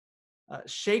arriving.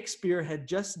 Shakespeare had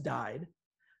just died.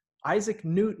 Isaac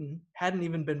Newton hadn't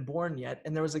even been born yet.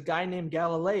 And there was a guy named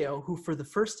Galileo who, for the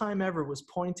first time ever, was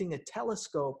pointing a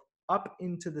telescope up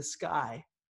into the sky,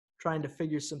 trying to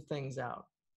figure some things out.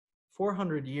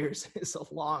 400 years is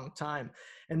a long time.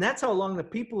 And that's how long the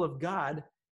people of God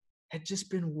had just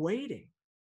been waiting.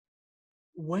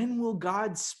 When will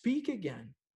God speak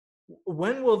again?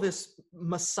 When will this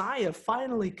Messiah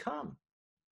finally come?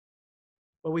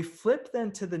 Well, we flip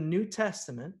then to the New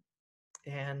Testament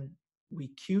and we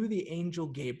cue the angel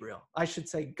Gabriel. I should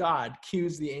say God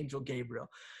cues the angel Gabriel.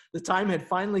 The time had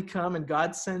finally come and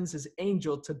God sends his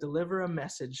angel to deliver a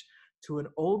message to an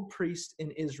old priest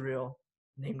in Israel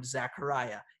named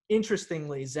Zechariah.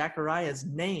 Interestingly, Zechariah's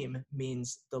name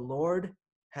means the Lord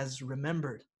has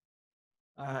remembered.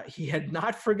 He had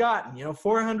not forgotten,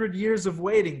 400 years of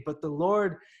waiting, but the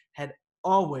Lord had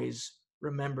always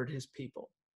remembered his people.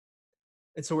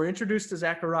 And so we're introduced to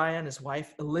Zechariah and his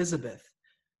wife, Elizabeth.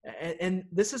 And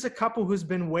this is a couple who's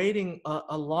been waiting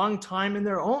a long time in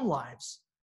their own lives,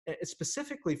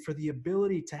 specifically for the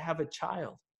ability to have a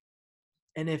child.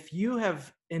 And if you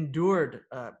have endured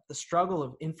the struggle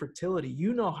of infertility,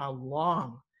 you know how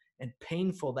long and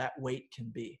painful that wait can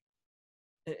be.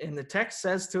 And the text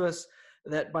says to us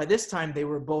that by this time they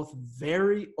were both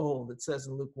very old, it says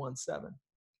in Luke 1:7.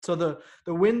 So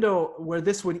the window where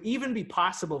this would even be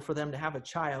possible for them to have a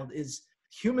child is,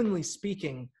 humanly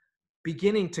speaking,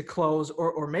 beginning to close,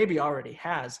 or maybe already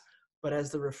has. But as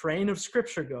the refrain of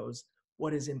Scripture goes,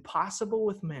 what is impossible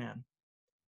with man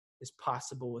is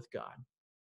possible with God.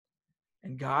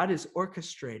 And God is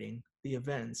orchestrating the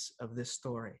events of this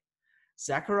story.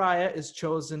 Zechariah is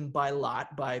chosen by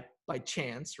lot, by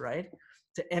chance, right,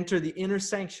 to enter the inner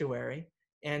sanctuary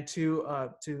and to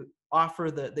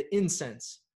offer the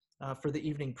incense for the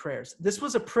evening prayers. This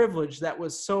was a privilege that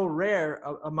was so rare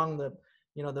among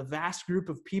the vast group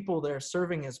of people there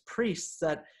serving as priests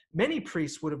that many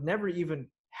priests would have never even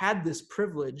had this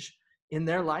privilege in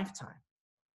their lifetime.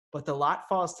 But the lot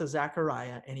falls to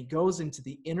Zechariah, and he goes into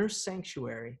the inner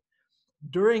sanctuary,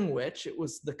 during which it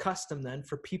was the custom then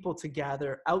for people to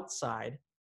gather outside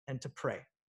and to pray.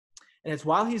 And it's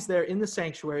while he's there in the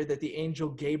sanctuary that the angel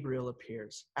Gabriel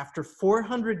appears. After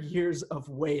 400 years of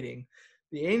waiting,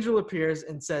 the angel appears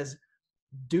and says,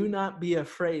 "Do not be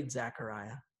afraid,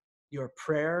 Zechariah. Your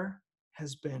prayer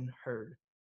has been heard."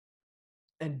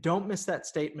 And don't miss that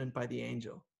statement by the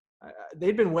angel.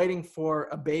 They'd been waiting for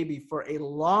a baby for a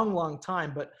long, long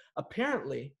time, but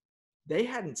apparently they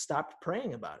hadn't stopped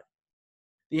praying about it.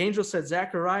 The angel said,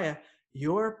 Zechariah,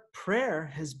 your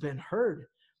prayer has been heard.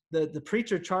 The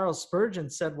preacher Charles Spurgeon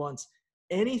said once,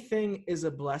 anything is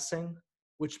a blessing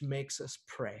which makes us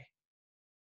pray.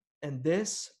 And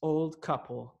this old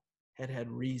couple had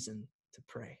reason to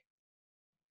pray.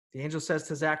 The angel says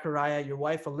to Zechariah, your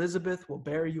wife Elizabeth will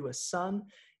bear you a son,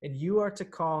 and you are to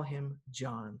call him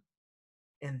John.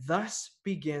 And thus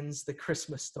begins the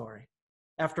Christmas story.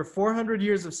 After 400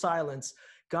 years of silence,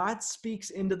 God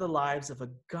speaks into the lives of a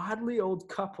godly old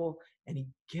couple, and he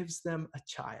gives them a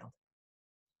child.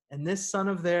 And this son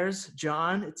of theirs,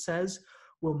 John, it says,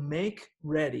 will make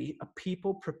ready a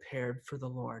people prepared for the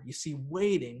Lord. You see,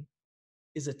 waiting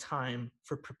is a time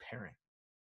for preparing.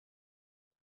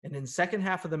 And in the second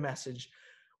half of the message,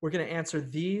 we're going to answer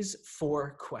these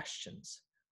 4 questions.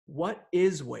 What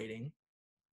is waiting?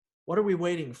 What are we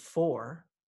waiting for?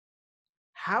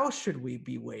 How should we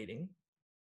be waiting?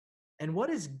 And what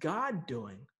is God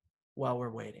doing while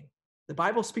we're waiting? The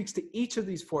Bible speaks to each of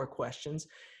these 4 questions,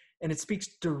 and it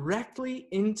speaks directly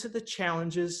into the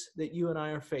challenges that you and I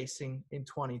are facing in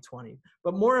 2020.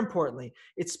 But more importantly,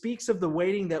 it speaks of the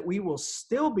waiting that we will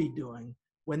still be doing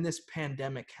when this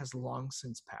pandemic has long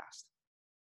since passed.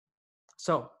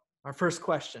 So, our first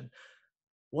question,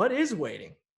 what is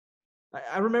waiting?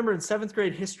 I remember in 7th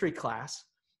grade history class,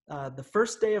 the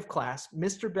first day of class,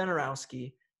 Mr.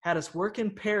 Benarowski had us work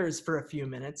in pairs for a few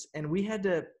minutes, and we had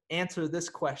to answer this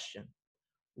question.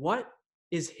 What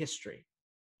is history?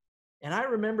 And I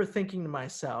remember thinking to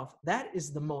myself, that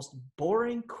is the most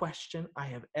boring question I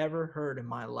have ever heard in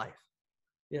my life.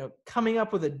 Coming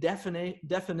up with a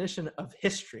definition of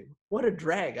history. What a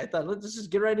drag. I thought, let's just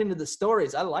get right into the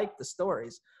stories. I like the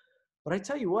stories. But I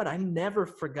tell you what, I never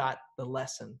forgot the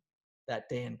lesson that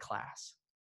day in class.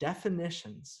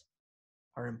 Definitions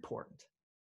are important.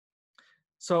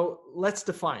 So let's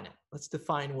define it. Let's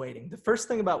define waiting. The first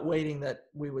thing about waiting that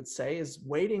we would say is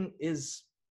waiting is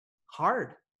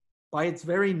hard by its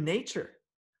very nature.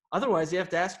 Otherwise, you have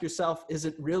to ask yourself, is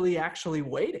it really actually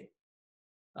waiting?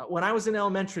 When I was in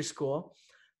elementary school,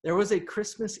 there was a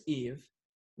Christmas Eve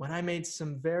when I made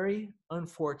some very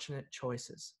unfortunate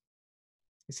choices.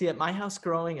 You see, at my house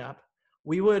growing up,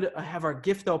 we would have our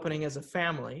gift opening as a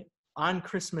family on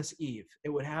Christmas Eve. It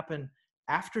would happen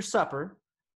after supper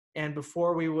and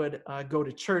before we would go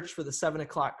to church for the 7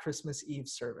 o'clock Christmas Eve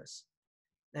service.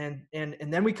 And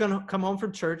then we come home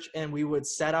from church and we would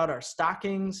set out our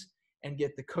stockings and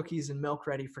get the cookies and milk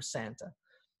ready for Santa.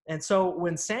 And so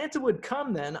when Santa would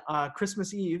come then,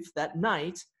 Christmas Eve, that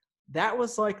night, that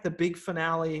was like the big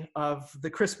finale of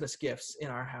the Christmas gifts in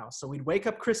our house. So we'd wake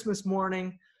up Christmas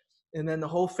morning, and then the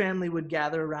whole family would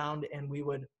gather around and we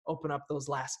would open up those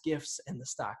last gifts and the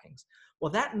stockings.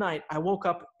 Well, that night, I woke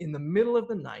up in the middle of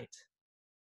the night,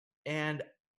 and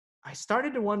I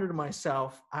started to wonder to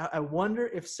myself, I wonder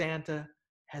if Santa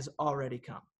has already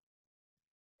come.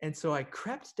 And so I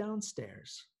crept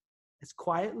downstairs as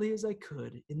quietly as I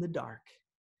could in the dark,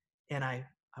 and I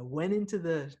went into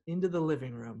the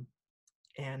living room,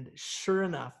 and sure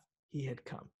enough, he had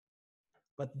come.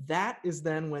 But that is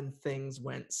then when things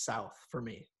went south for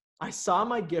me. I saw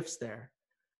my gifts there.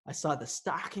 I saw the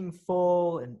stocking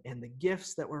full and the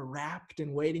gifts that were wrapped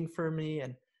and waiting for me,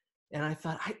 and I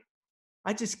thought,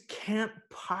 I just can't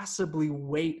possibly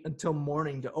wait until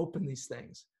morning to open these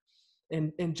things.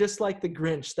 And just like the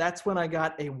Grinch, that's when I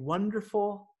got a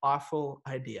wonderful, awful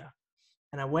idea.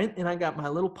 And I went and I got my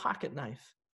little pocket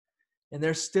knife. And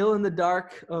they're still in the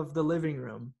dark of the living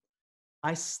room.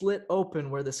 I slit open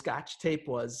where the Scotch tape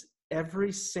was,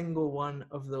 every single one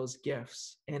of those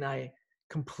gifts. And I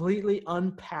completely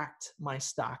unpacked my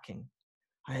stocking.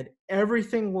 I had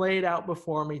everything laid out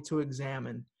before me to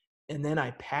examine. And then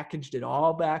I packaged it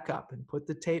all back up and put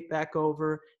the tape back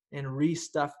over and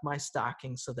restuffed my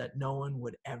stocking so that no one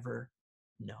would ever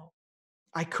know.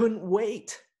 I couldn't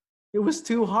wait. It was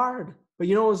too hard. But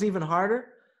you know what was even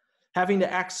harder? Having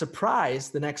to act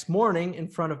surprised the next morning in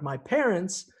front of my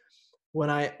parents when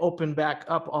I opened back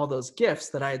up all those gifts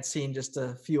that I had seen just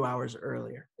a few hours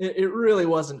earlier. It really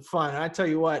wasn't fun. And I tell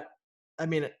you what, I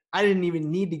mean, I didn't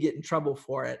even need to get in trouble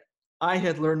for it. I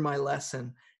had learned my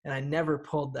lesson, and I never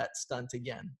pulled that stunt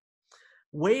again.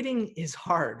 Waiting is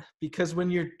hard because when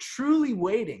you're truly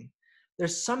waiting,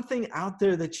 there's something out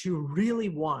there that you really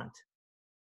want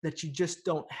that you just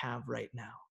don't have right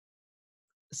now.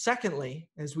 Secondly,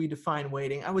 as we define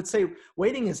waiting, I would say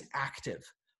waiting is active.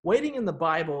 Waiting in the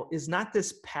Bible is not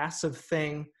this passive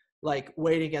thing like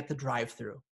waiting at the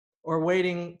drive-thru or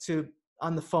waiting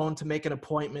on the phone to make an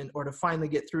appointment or to finally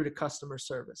get through to customer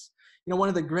service. You know, one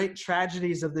of the great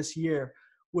tragedies of this year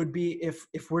would be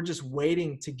if we're just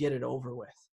waiting to get it over with.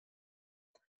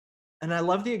 And I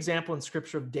love the example in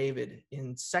Scripture of David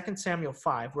in 2 Samuel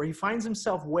 5, where he finds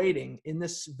himself waiting in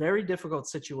this very difficult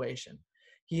situation.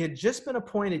 He had just been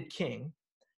appointed king,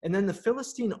 and then the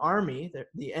Philistine army,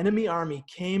 the enemy army,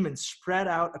 came and spread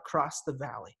out across the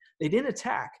valley. They didn't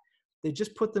attack. They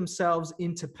just put themselves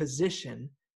into position,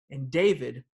 and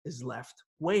David is left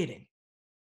waiting.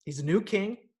 He's a new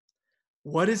king.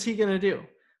 What is he going to do?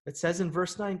 It says in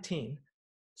verse 19,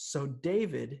 so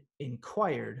David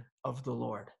inquired of the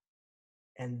Lord.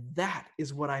 And that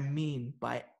is what I mean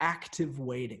by active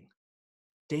waiting.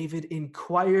 David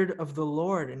inquired of the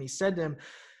Lord, and he said to him,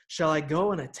 shall I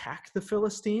go and attack the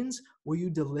Philistines? Will you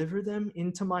deliver them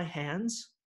into my hands?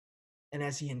 And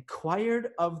as he inquired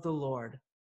of the Lord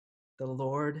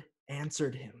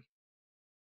answered him.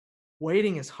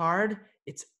 Waiting is hard,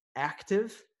 it's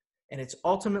active, and it's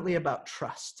ultimately about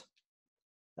trust.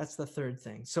 That's the third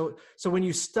thing. So when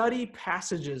you study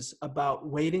passages about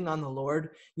waiting on the Lord,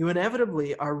 you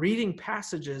inevitably are reading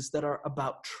passages that are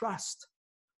about trust.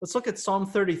 Let's look at Psalm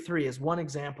 33 as one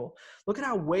example. Look at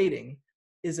how waiting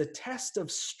is a test of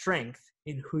strength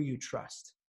in who you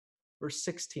trust. Verse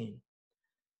 16,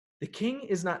 the king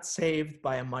is not saved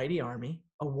by a mighty army.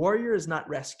 A warrior is not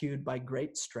rescued by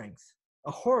great strength.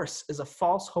 A horse is a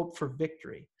false hope for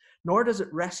victory, nor does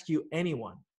it rescue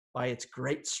anyone by its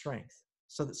great strength.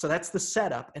 So that's the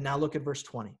setup. And now look at verse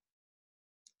 20.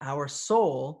 Our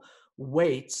soul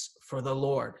waits for the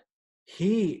Lord.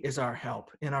 He is our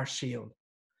help and our shield.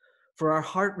 For our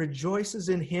heart rejoices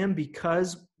in him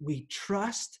because we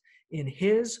trust in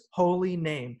his holy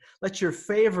name. Let your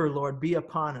favor, Lord, be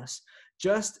upon us,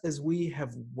 just as we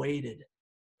have waited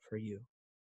for you.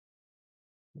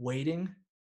 Waiting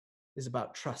is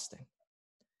about trusting.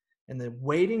 And the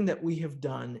waiting that we have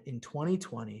done in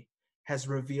 2020 has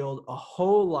revealed a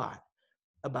whole lot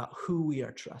about who we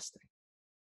are trusting.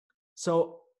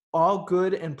 So all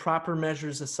good and proper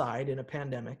measures aside in a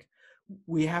pandemic,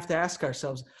 we have to ask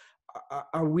ourselves,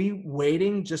 are we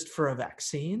waiting just for a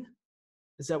vaccine?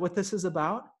 Is that what this is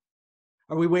about?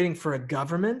 Are we waiting for a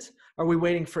government? Are we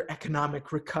waiting for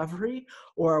economic recovery?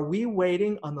 Or are we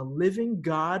waiting on the living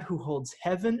God who holds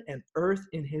heaven and earth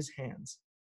in his hands?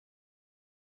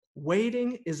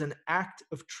 Waiting is an act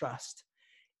of trust.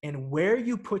 And where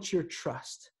you put your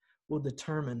trust will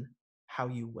determine how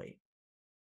you wait.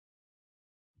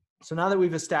 So now that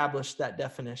we've established that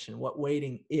definition, what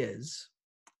waiting is,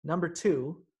 number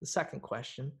two, the second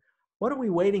question, what are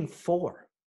we waiting for?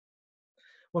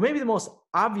 Well, maybe the most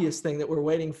obvious thing that we're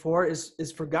waiting for is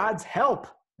for God's help,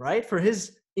 right? For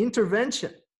his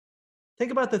intervention.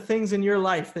 Think about the things in your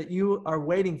life that you are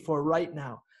waiting for right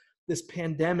now. This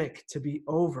pandemic to be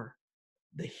over,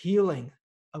 the healing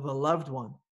of a loved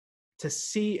one, to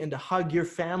see and to hug your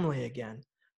family again,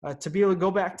 to be able to go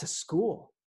back to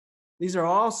school. These are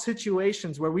all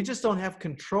situations where we just don't have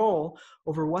control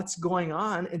over what's going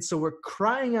on. And so we're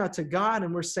crying out to God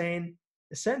and we're saying,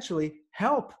 essentially,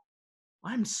 help,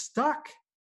 I'm stuck.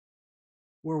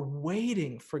 We're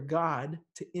waiting for God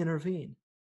to intervene.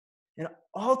 And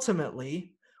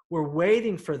ultimately, we're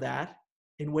waiting for that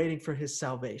and waiting for his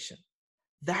salvation.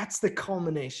 That's the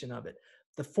culmination of it.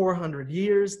 The 400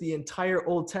 years, the entire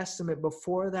Old Testament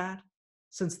before that,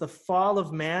 since the fall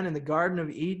of man in the Garden of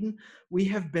Eden, we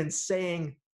have been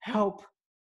saying, help,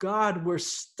 God, we're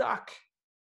stuck.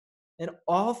 And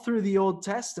all through the Old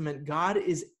Testament, God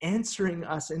is answering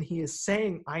us and he is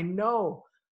saying, I know,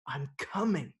 I'm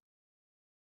coming.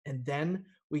 And then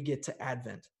we get to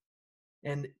Advent.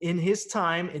 And in his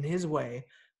time, in his way,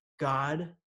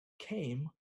 God came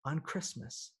on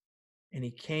Christmas. And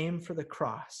he came for the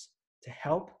cross to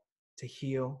help, to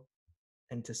heal,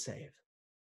 and to save.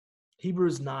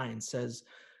 Hebrews 9 says,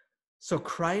 so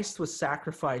Christ was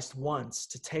sacrificed once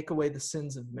to take away the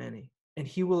sins of many, and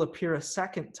he will appear a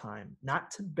second time,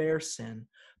 not to bear sin,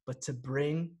 but to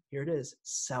bring, here it is,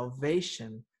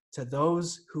 salvation to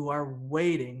those who are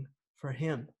waiting for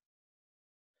him,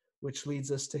 which leads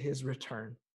us to his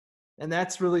return. And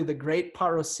that's really the great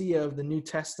parousia of the New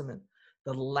Testament,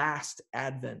 the last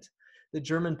Advent. The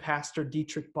German pastor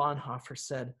Dietrich Bonhoeffer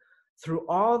said, through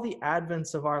all the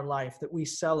Advents of our life that we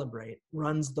celebrate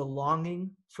runs the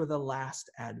longing for the last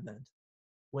Advent,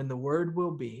 when the word will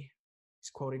be,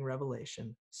 he's quoting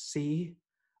Revelation, see,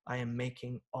 I am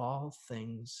making all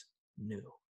things new.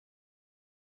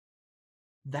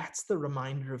 That's the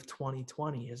reminder of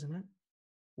 2020, isn't it?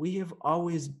 We have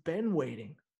always been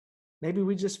waiting. Maybe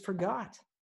we just forgot.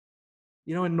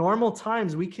 You know, in normal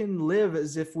times, we can live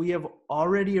as if we have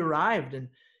already arrived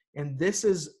and this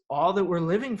is all that we're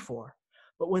living for.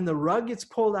 But when the rug gets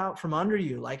pulled out from under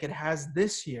you, like it has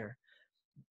this year,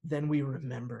 then we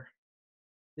remember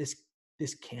this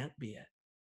can't be it.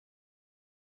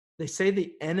 They say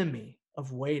the enemy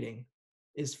of waiting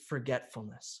is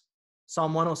forgetfulness.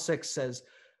 Psalm 106 says,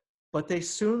 "But they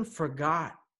soon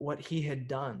forgot what he had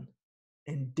done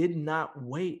and did not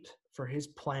wait for his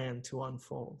plan to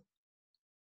unfold."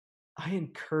 I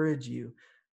encourage you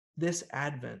this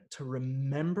Advent to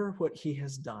remember what he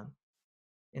has done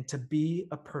and to be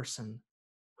a person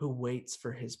who waits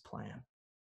for his plan.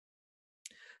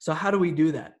 So how do we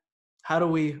do that? How do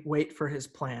we wait for his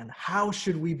plan? How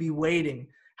should we be waiting?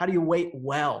 How do you wait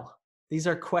well? These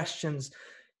are questions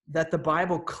that the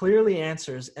Bible clearly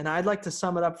answers, and I'd like to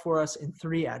sum it up for us in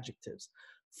 3 adjectives.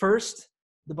 First,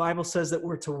 the Bible says that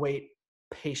we're to wait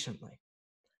patiently.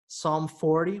 Psalm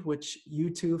 40, which you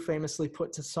two famously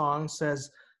put to song, says,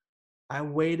 "I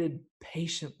waited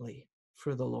patiently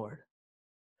for the Lord."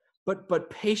 But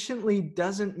patiently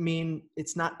doesn't mean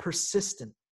it's not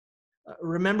persistent.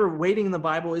 Remember, waiting in the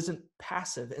Bible isn't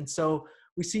passive. And so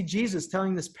we see Jesus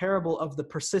telling this parable of the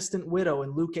persistent widow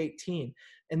in Luke 18.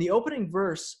 And the opening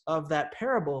verse of that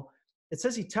parable, it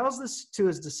says he tells this to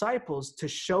his disciples to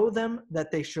show them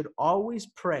that they should always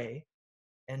pray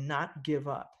and not give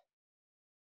up.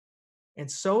 And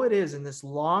so it is in this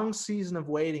long season of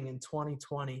waiting in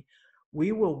 2020.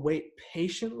 We will wait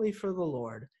patiently for the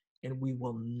Lord and we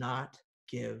will not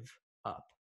give up.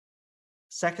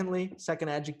 Secondly, second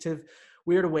adjective,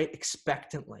 we are to wait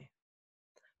expectantly.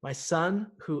 My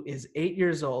son, who is 8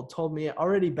 years old, told me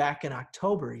already back in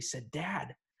October, he said,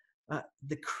 "Dad,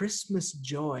 the Christmas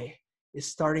joy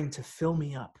is starting to fill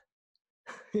me up."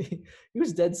 He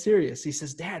was dead serious. He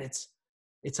says, "Dad,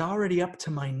 it's already up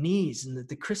to my knees, and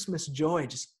the Christmas joy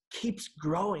just keeps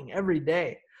growing every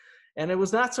day." And it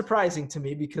was not surprising to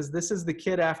me because this is the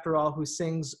kid, after all, who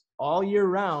sings all year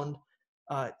round.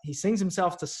 He sings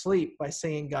himself to sleep by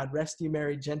singing "God Rest Ye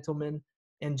Merry Gentlemen"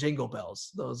 and "Jingle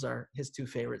Bells." Those are his 2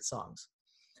 favorite songs.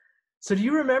 So do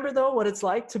you remember, though, what it's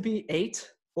like to be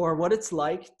 8 or what it's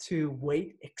like to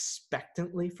wait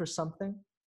expectantly for something?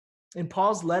 In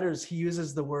Paul's letters, he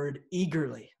uses the word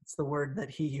eagerly. It's the word that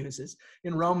he uses.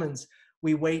 In Romans,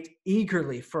 we wait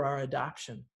eagerly for our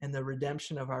adoption and the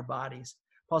redemption of our bodies.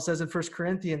 Paul says in 1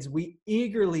 Corinthians, we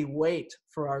eagerly wait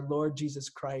for our Lord Jesus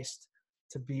Christ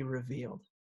to be revealed.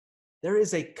 There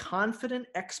is a confident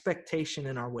expectation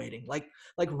in our waiting, like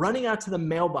running out to the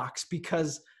mailbox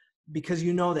because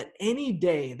you know that any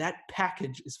day that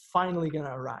package is finally going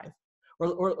to arrive.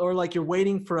 Or like you're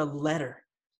waiting for a letter.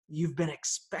 You've been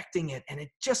expecting it, and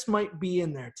it just might be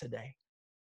in there today.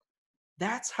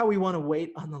 That's how we want to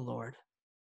wait on the Lord.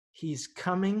 He's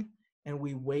coming, and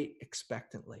we wait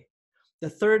expectantly. The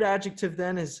third adjective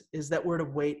then is that we're to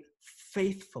wait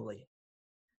faithfully.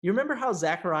 You remember how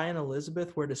Zechariah and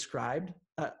Elizabeth were described,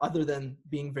 other than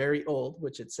being very old,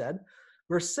 which it said?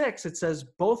 Verse 6, it says,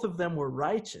 "Both of them were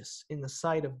righteous in the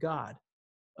sight of God,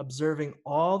 observing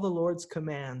all the Lord's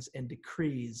commands and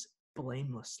decrees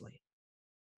blamelessly."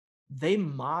 They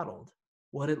modeled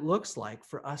what it looks like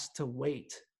for us to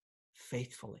wait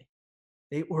faithfully.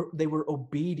 They were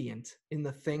obedient in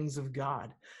the things of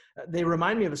God. They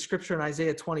remind me of a scripture in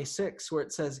Isaiah 26 where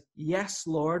it says, "Yes,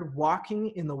 Lord, walking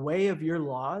in the way of your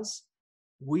laws,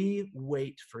 we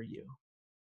wait for you."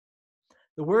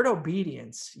 The word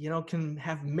obedience, can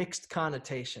have mixed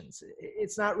connotations.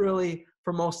 It's not really,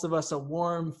 for most of us, a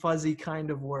warm, fuzzy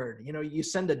kind of word. You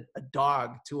send a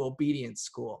dog to obedience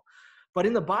school. But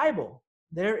in the Bible,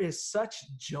 there is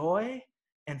such joy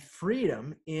and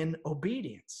freedom in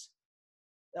obedience.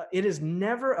 It is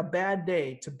never a bad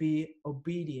day to be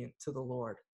obedient to the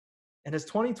Lord. And as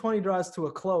 2020 draws to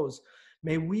a close,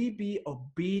 may we be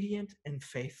obedient and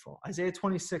faithful. Isaiah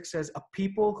 26 says, "A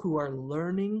people who are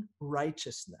learning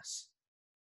righteousness."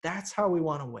 That's how we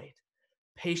want to wait.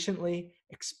 Patiently,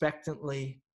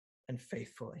 expectantly, and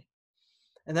faithfully.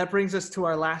 And that brings us to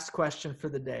our last question for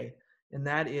the day. And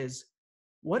that is,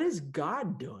 what is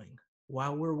God doing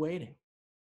while we're waiting?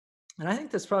 And I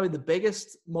think that's probably the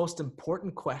biggest, most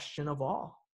important question of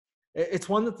all. It's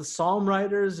one that the psalm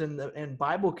writers and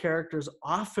Bible characters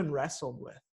often wrestled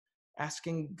with,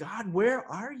 asking, God, where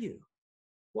are you?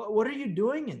 What are you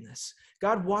doing in this?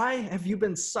 God, why have you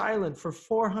been silent for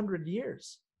 400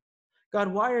 years?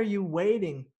 God, why are you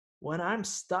waiting when I'm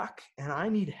stuck and I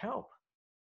need help?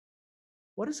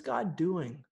 What is God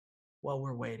doing while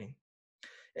we're waiting?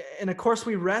 And of course,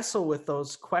 we wrestle with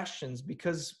those questions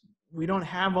because we don't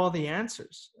have all the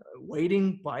answers.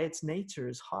 Waiting by its nature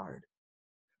is hard.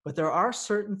 But there are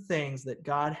certain things that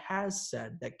God has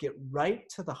said that get right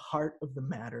to the heart of the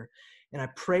matter. And I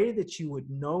pray that you would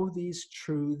know these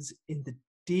truths in the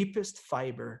deepest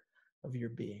fiber of your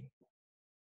being.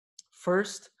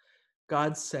 First,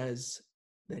 God says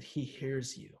that he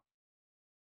hears you.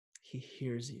 He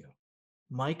hears you.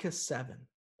 Micah 7.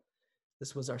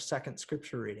 This was our second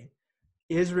scripture reading.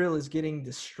 Israel is getting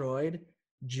destroyed.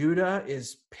 Judah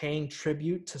is paying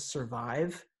tribute to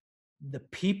survive. The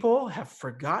people have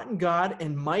forgotten God,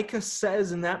 and Micah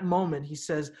says in that moment, he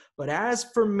says, "But as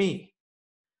for me,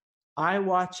 I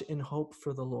watch in hope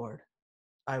for the Lord.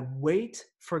 I wait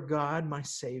for God, my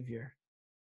Savior.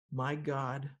 My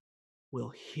God will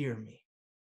hear me."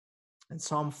 And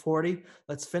Psalm 40,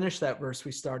 let's finish that verse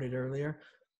we started earlier.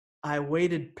 I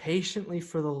waited patiently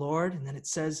for the Lord, and then it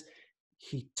says,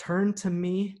 He turned to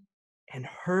me and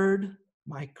heard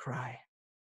my cry.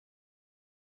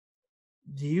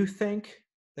 Do you think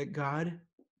that God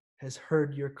has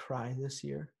heard your cry this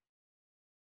year?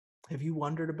 Have you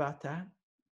wondered about that?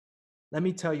 Let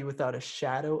me tell you without a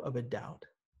shadow of a doubt,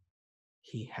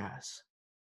 He has.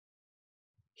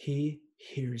 He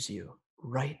hears you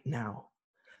right now.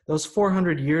 Those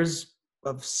 400 years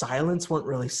of silence weren't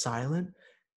really silent.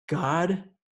 God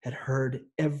had heard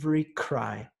every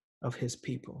cry of His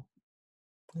people,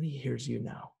 and He hears you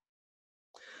now.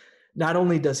 Not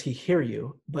only does He hear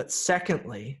you, but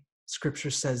secondly,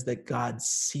 Scripture says that God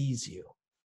sees you.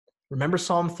 Remember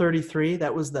Psalm 33?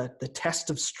 That was the test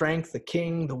of strength, the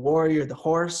king, the warrior, the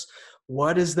horse.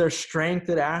 What is their strength,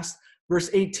 it asked. Verse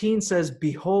 18 says,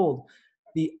 "Behold,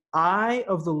 the eye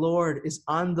of the Lord is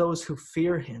on those who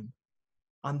fear Him,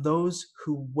 on those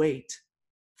who wait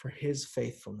for His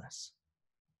faithfulness."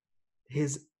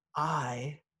 His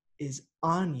eye is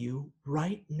on you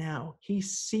right now. He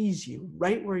sees you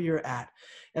right where you're at.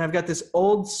 And I've got this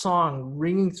old song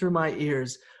ringing through my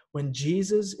ears. When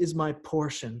Jesus is my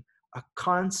portion, a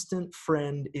constant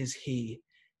friend is He.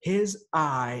 His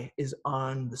eye is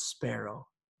on the sparrow,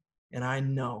 and I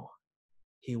know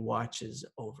He watches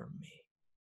over me.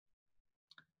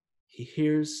 He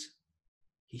hears,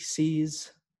 He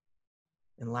sees,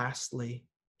 and lastly,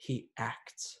 He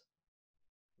acts.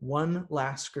 One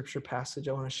last scripture passage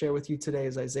I want to share with you today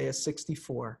is Isaiah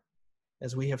 64,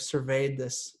 as we have surveyed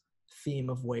this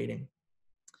theme of waiting.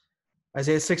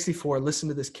 Isaiah 64, listen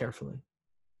to this carefully.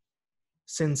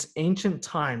 Since ancient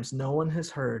times, no one has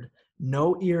heard,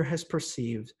 no ear has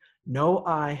perceived, no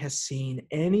eye has seen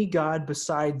any God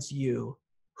besides you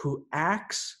who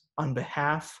acts on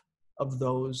behalf of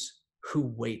those who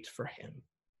wait for Him.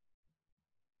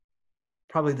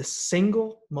 Probably the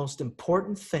single most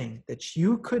important thing that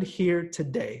you could hear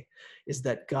today is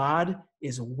that God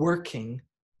is working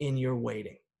in your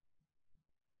waiting.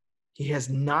 He has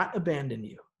not abandoned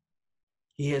you.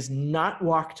 He has not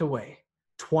walked away.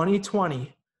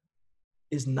 2020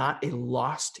 is not a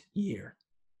lost year.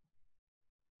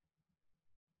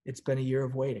 It's been a year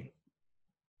of waiting.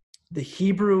 The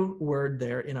Hebrew word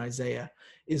there in Isaiah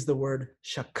is the word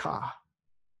shakah.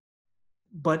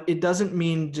 But it doesn't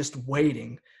mean just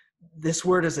waiting. This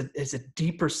word is a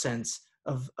deeper sense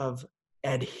of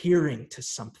adhering to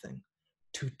something,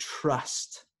 to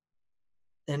trust.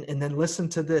 And then listen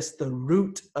to this. The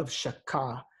root of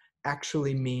shakah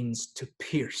actually means to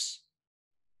pierce.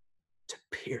 To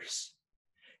pierce.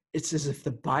 It's as if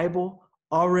the Bible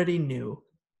already knew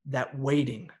that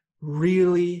waiting,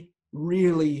 really,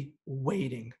 really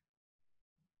waiting,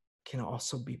 can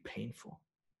also be painful.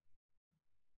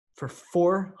 For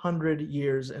 400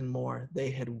 years and more, they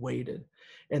had waited.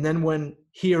 And then when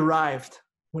He arrived,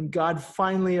 when God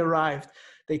finally arrived,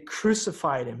 they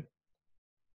crucified Him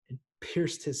and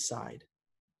pierced His side.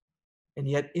 And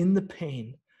yet in the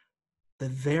pain, the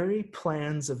very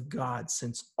plans of God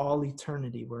since all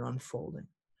eternity were unfolding.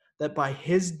 That by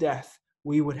His death,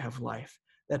 we would have life.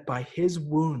 That by His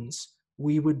wounds,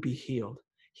 we would be healed.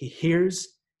 He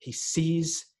hears, He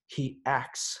sees, He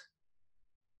acts,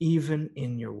 even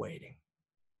in your waiting.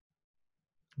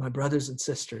 My brothers and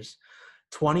sisters,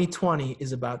 2020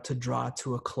 is about to draw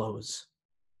to a close.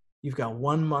 You've got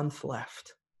 1 month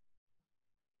left.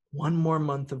 1 more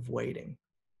month of waiting.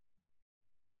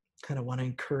 Kind of want to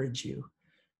encourage you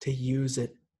to use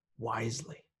it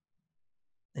wisely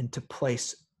and to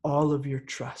place all of your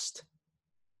trust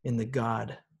in the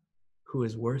God who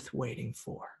is worth waiting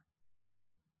for.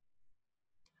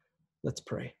 Let's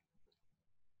pray.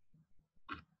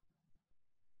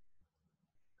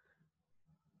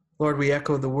 Lord, we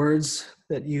echo the words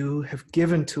that you have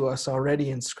given to us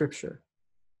already in Scripture.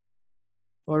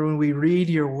 Lord, when we read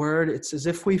your word, it's as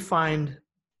if we find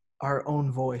our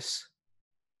own voice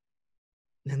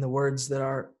in the words that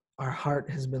our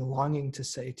heart has been longing to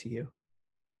say to you.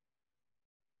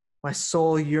 My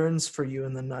soul yearns for you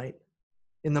in the night.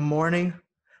 In the morning,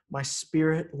 my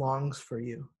spirit longs for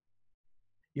you.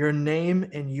 Your name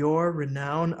and your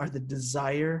renown are the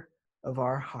desire of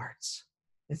our hearts.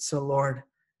 And so, Lord,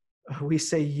 we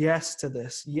say yes to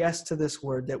this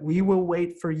word, that we will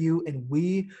wait for you and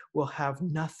we will have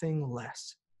nothing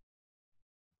less.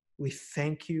 We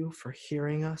thank you for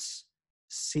hearing us,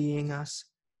 seeing us,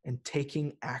 and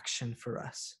taking action for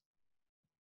us.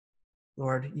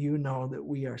 Lord, you know that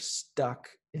we are stuck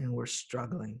and we're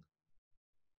struggling.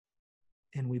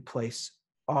 And we place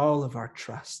all of our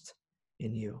trust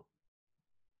in you.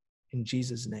 In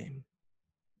Jesus' name,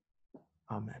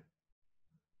 amen.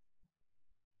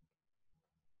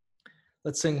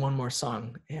 Let's sing one more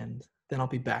song, and then I'll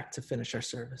be back to finish our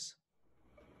service.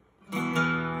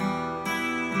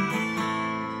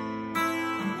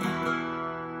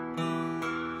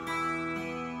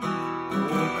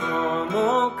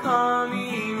 Oh, come,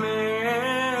 Emmanuel,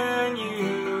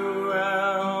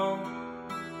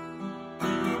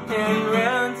 and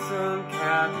ransom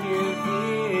captive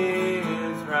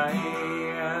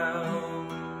Israel.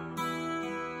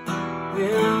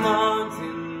 The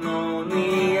mountain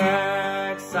lonely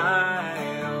exile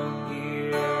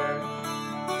here,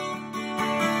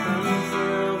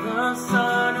 until the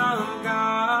Son of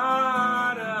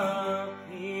God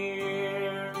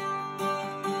appear.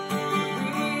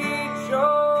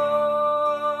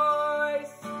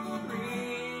 Rejoice,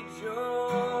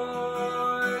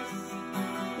 rejoice,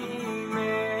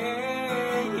 Emmanuel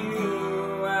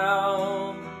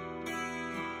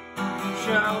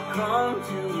shall come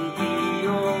to thee, O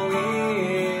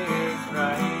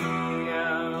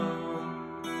Israel.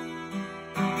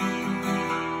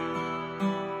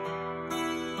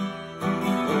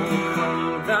 O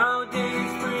come, thou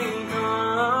dayspring,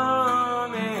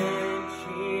 come and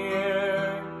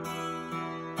cheer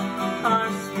our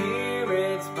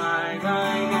spirits by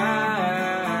thine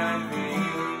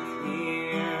advent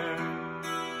here,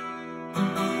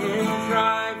 and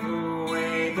drive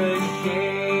away the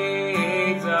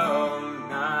shades of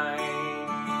night,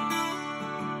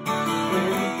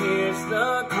 and pierce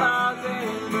the clouds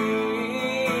and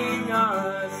bring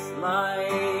us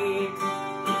light.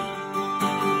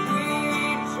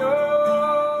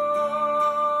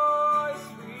 Rejoice,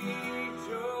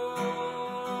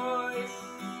 rejoice,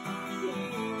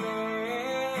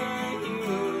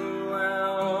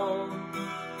 Emmanuel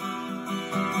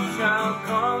shall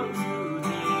come to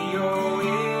thee, O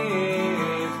Israel.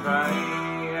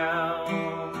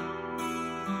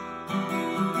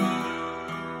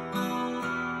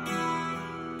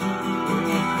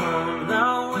 Come,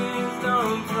 thou wisdom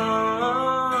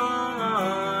from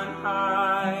on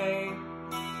high,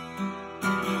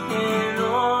 and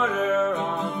order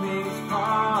all things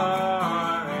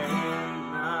far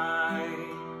and nigh.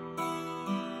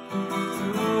 To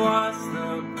us the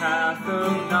path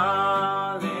of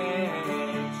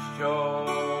knowledge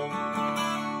show,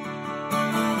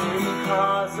 and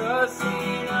cause us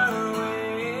in our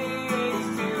ways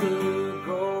to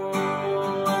go.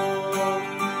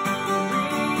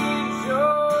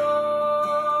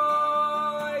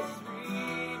 Rejoice,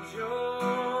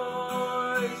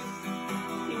 rejoice,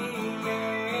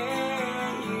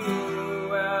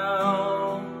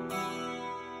 Emmanuel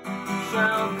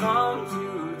shall come to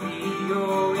thee, O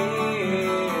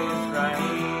Israel.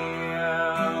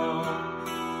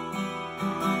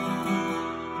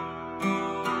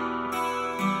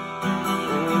 O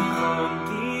come,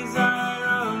 desire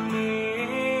of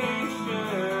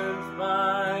nations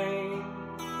bind,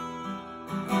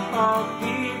 all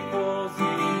peoples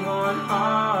in one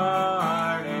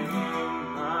heart and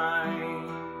mind.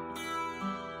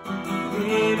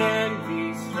 With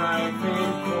envy, strife,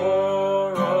 and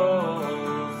quarrel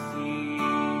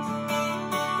cease.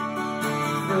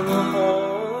 Fill the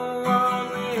whole world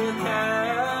with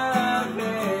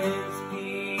heaven's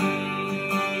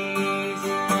peace.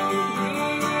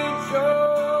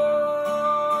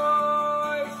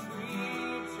 Rejoice,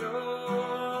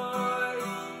 rejoice,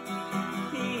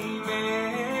 Emmanuel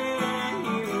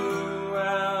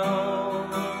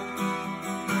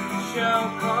shall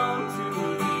come to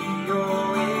thee, O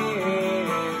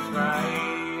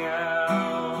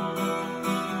Israel.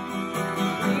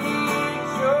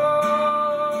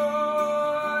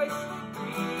 Rejoice,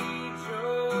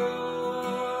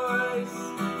 rejoice,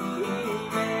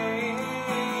 Emmanuel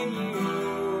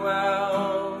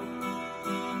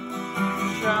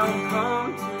shall come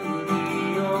to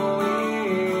thee, O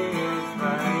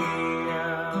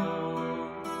Israel.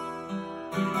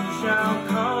 Shall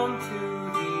come to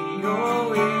thee, O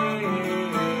Israel.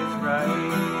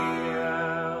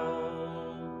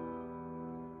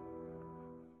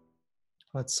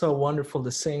 It's so wonderful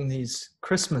to sing these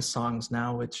Christmas songs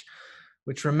now, which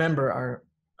remember are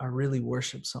really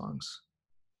worship songs.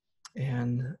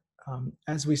 And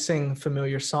as we sing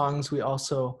familiar songs, we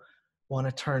also want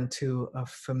to turn to a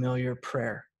familiar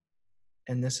prayer.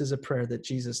 And this is a prayer that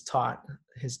Jesus taught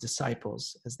his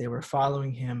disciples as they were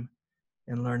following him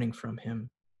and learning from him.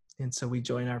 And so we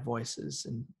join our voices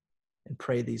and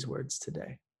pray these words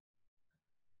today.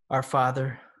 Our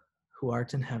Father, who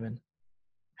art in heaven,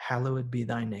 hallowed be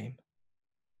thy name.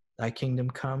 Thy kingdom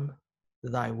come,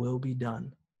 thy will be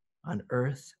done, on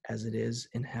earth as it is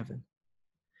in heaven.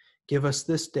 Give us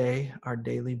this day our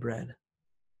daily bread,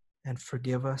 and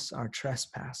forgive us our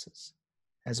trespasses,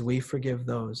 as we forgive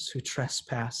those who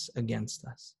trespass against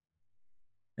us.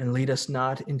 And lead us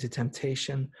not into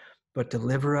temptation, but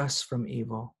deliver us from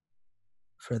evil.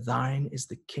 For thine is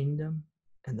the kingdom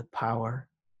and the power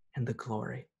and the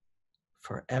glory,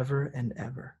 forever and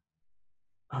ever.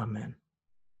 Amen.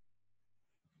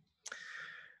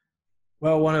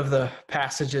 Well, one of the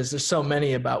passages, there's so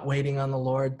many about waiting on the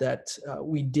Lord that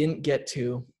we didn't get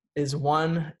to, is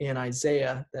one in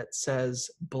Isaiah that says,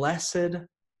 "Blessed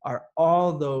are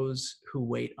all those who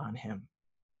wait on him."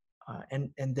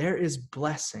 And there is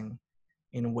blessing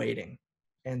in waiting.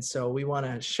 And so we want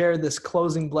to share this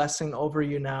closing blessing over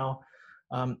you now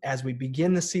as we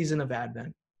begin the season of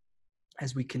Advent,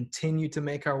 as we continue to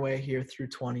make our way here through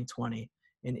 2020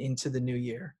 and into the new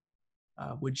year.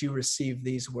 Would you receive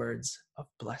these words of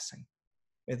blessing?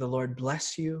 May the Lord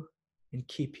bless you and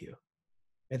keep you.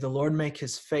 May the Lord make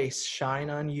his face shine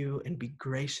on you and be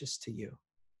gracious to you.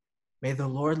 May the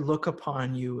Lord look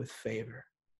upon you with favor,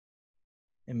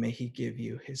 and may he give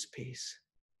you his peace.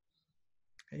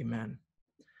 Amen.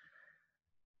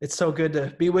 It's so good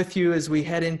to be with you as we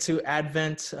head into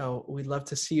Advent. We'd love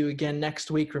to see you again next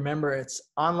week. Remember, it's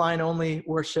online only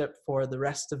worship for the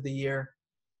rest of the year.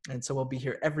 And so we'll be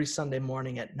here every Sunday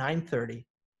morning at 9:30,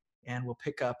 and we'll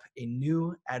pick up a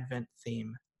new Advent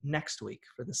theme next week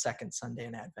for the second Sunday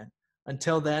in Advent.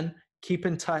 Until then, keep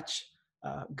in touch.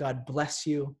 God bless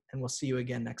you, and we'll see you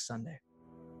again next Sunday.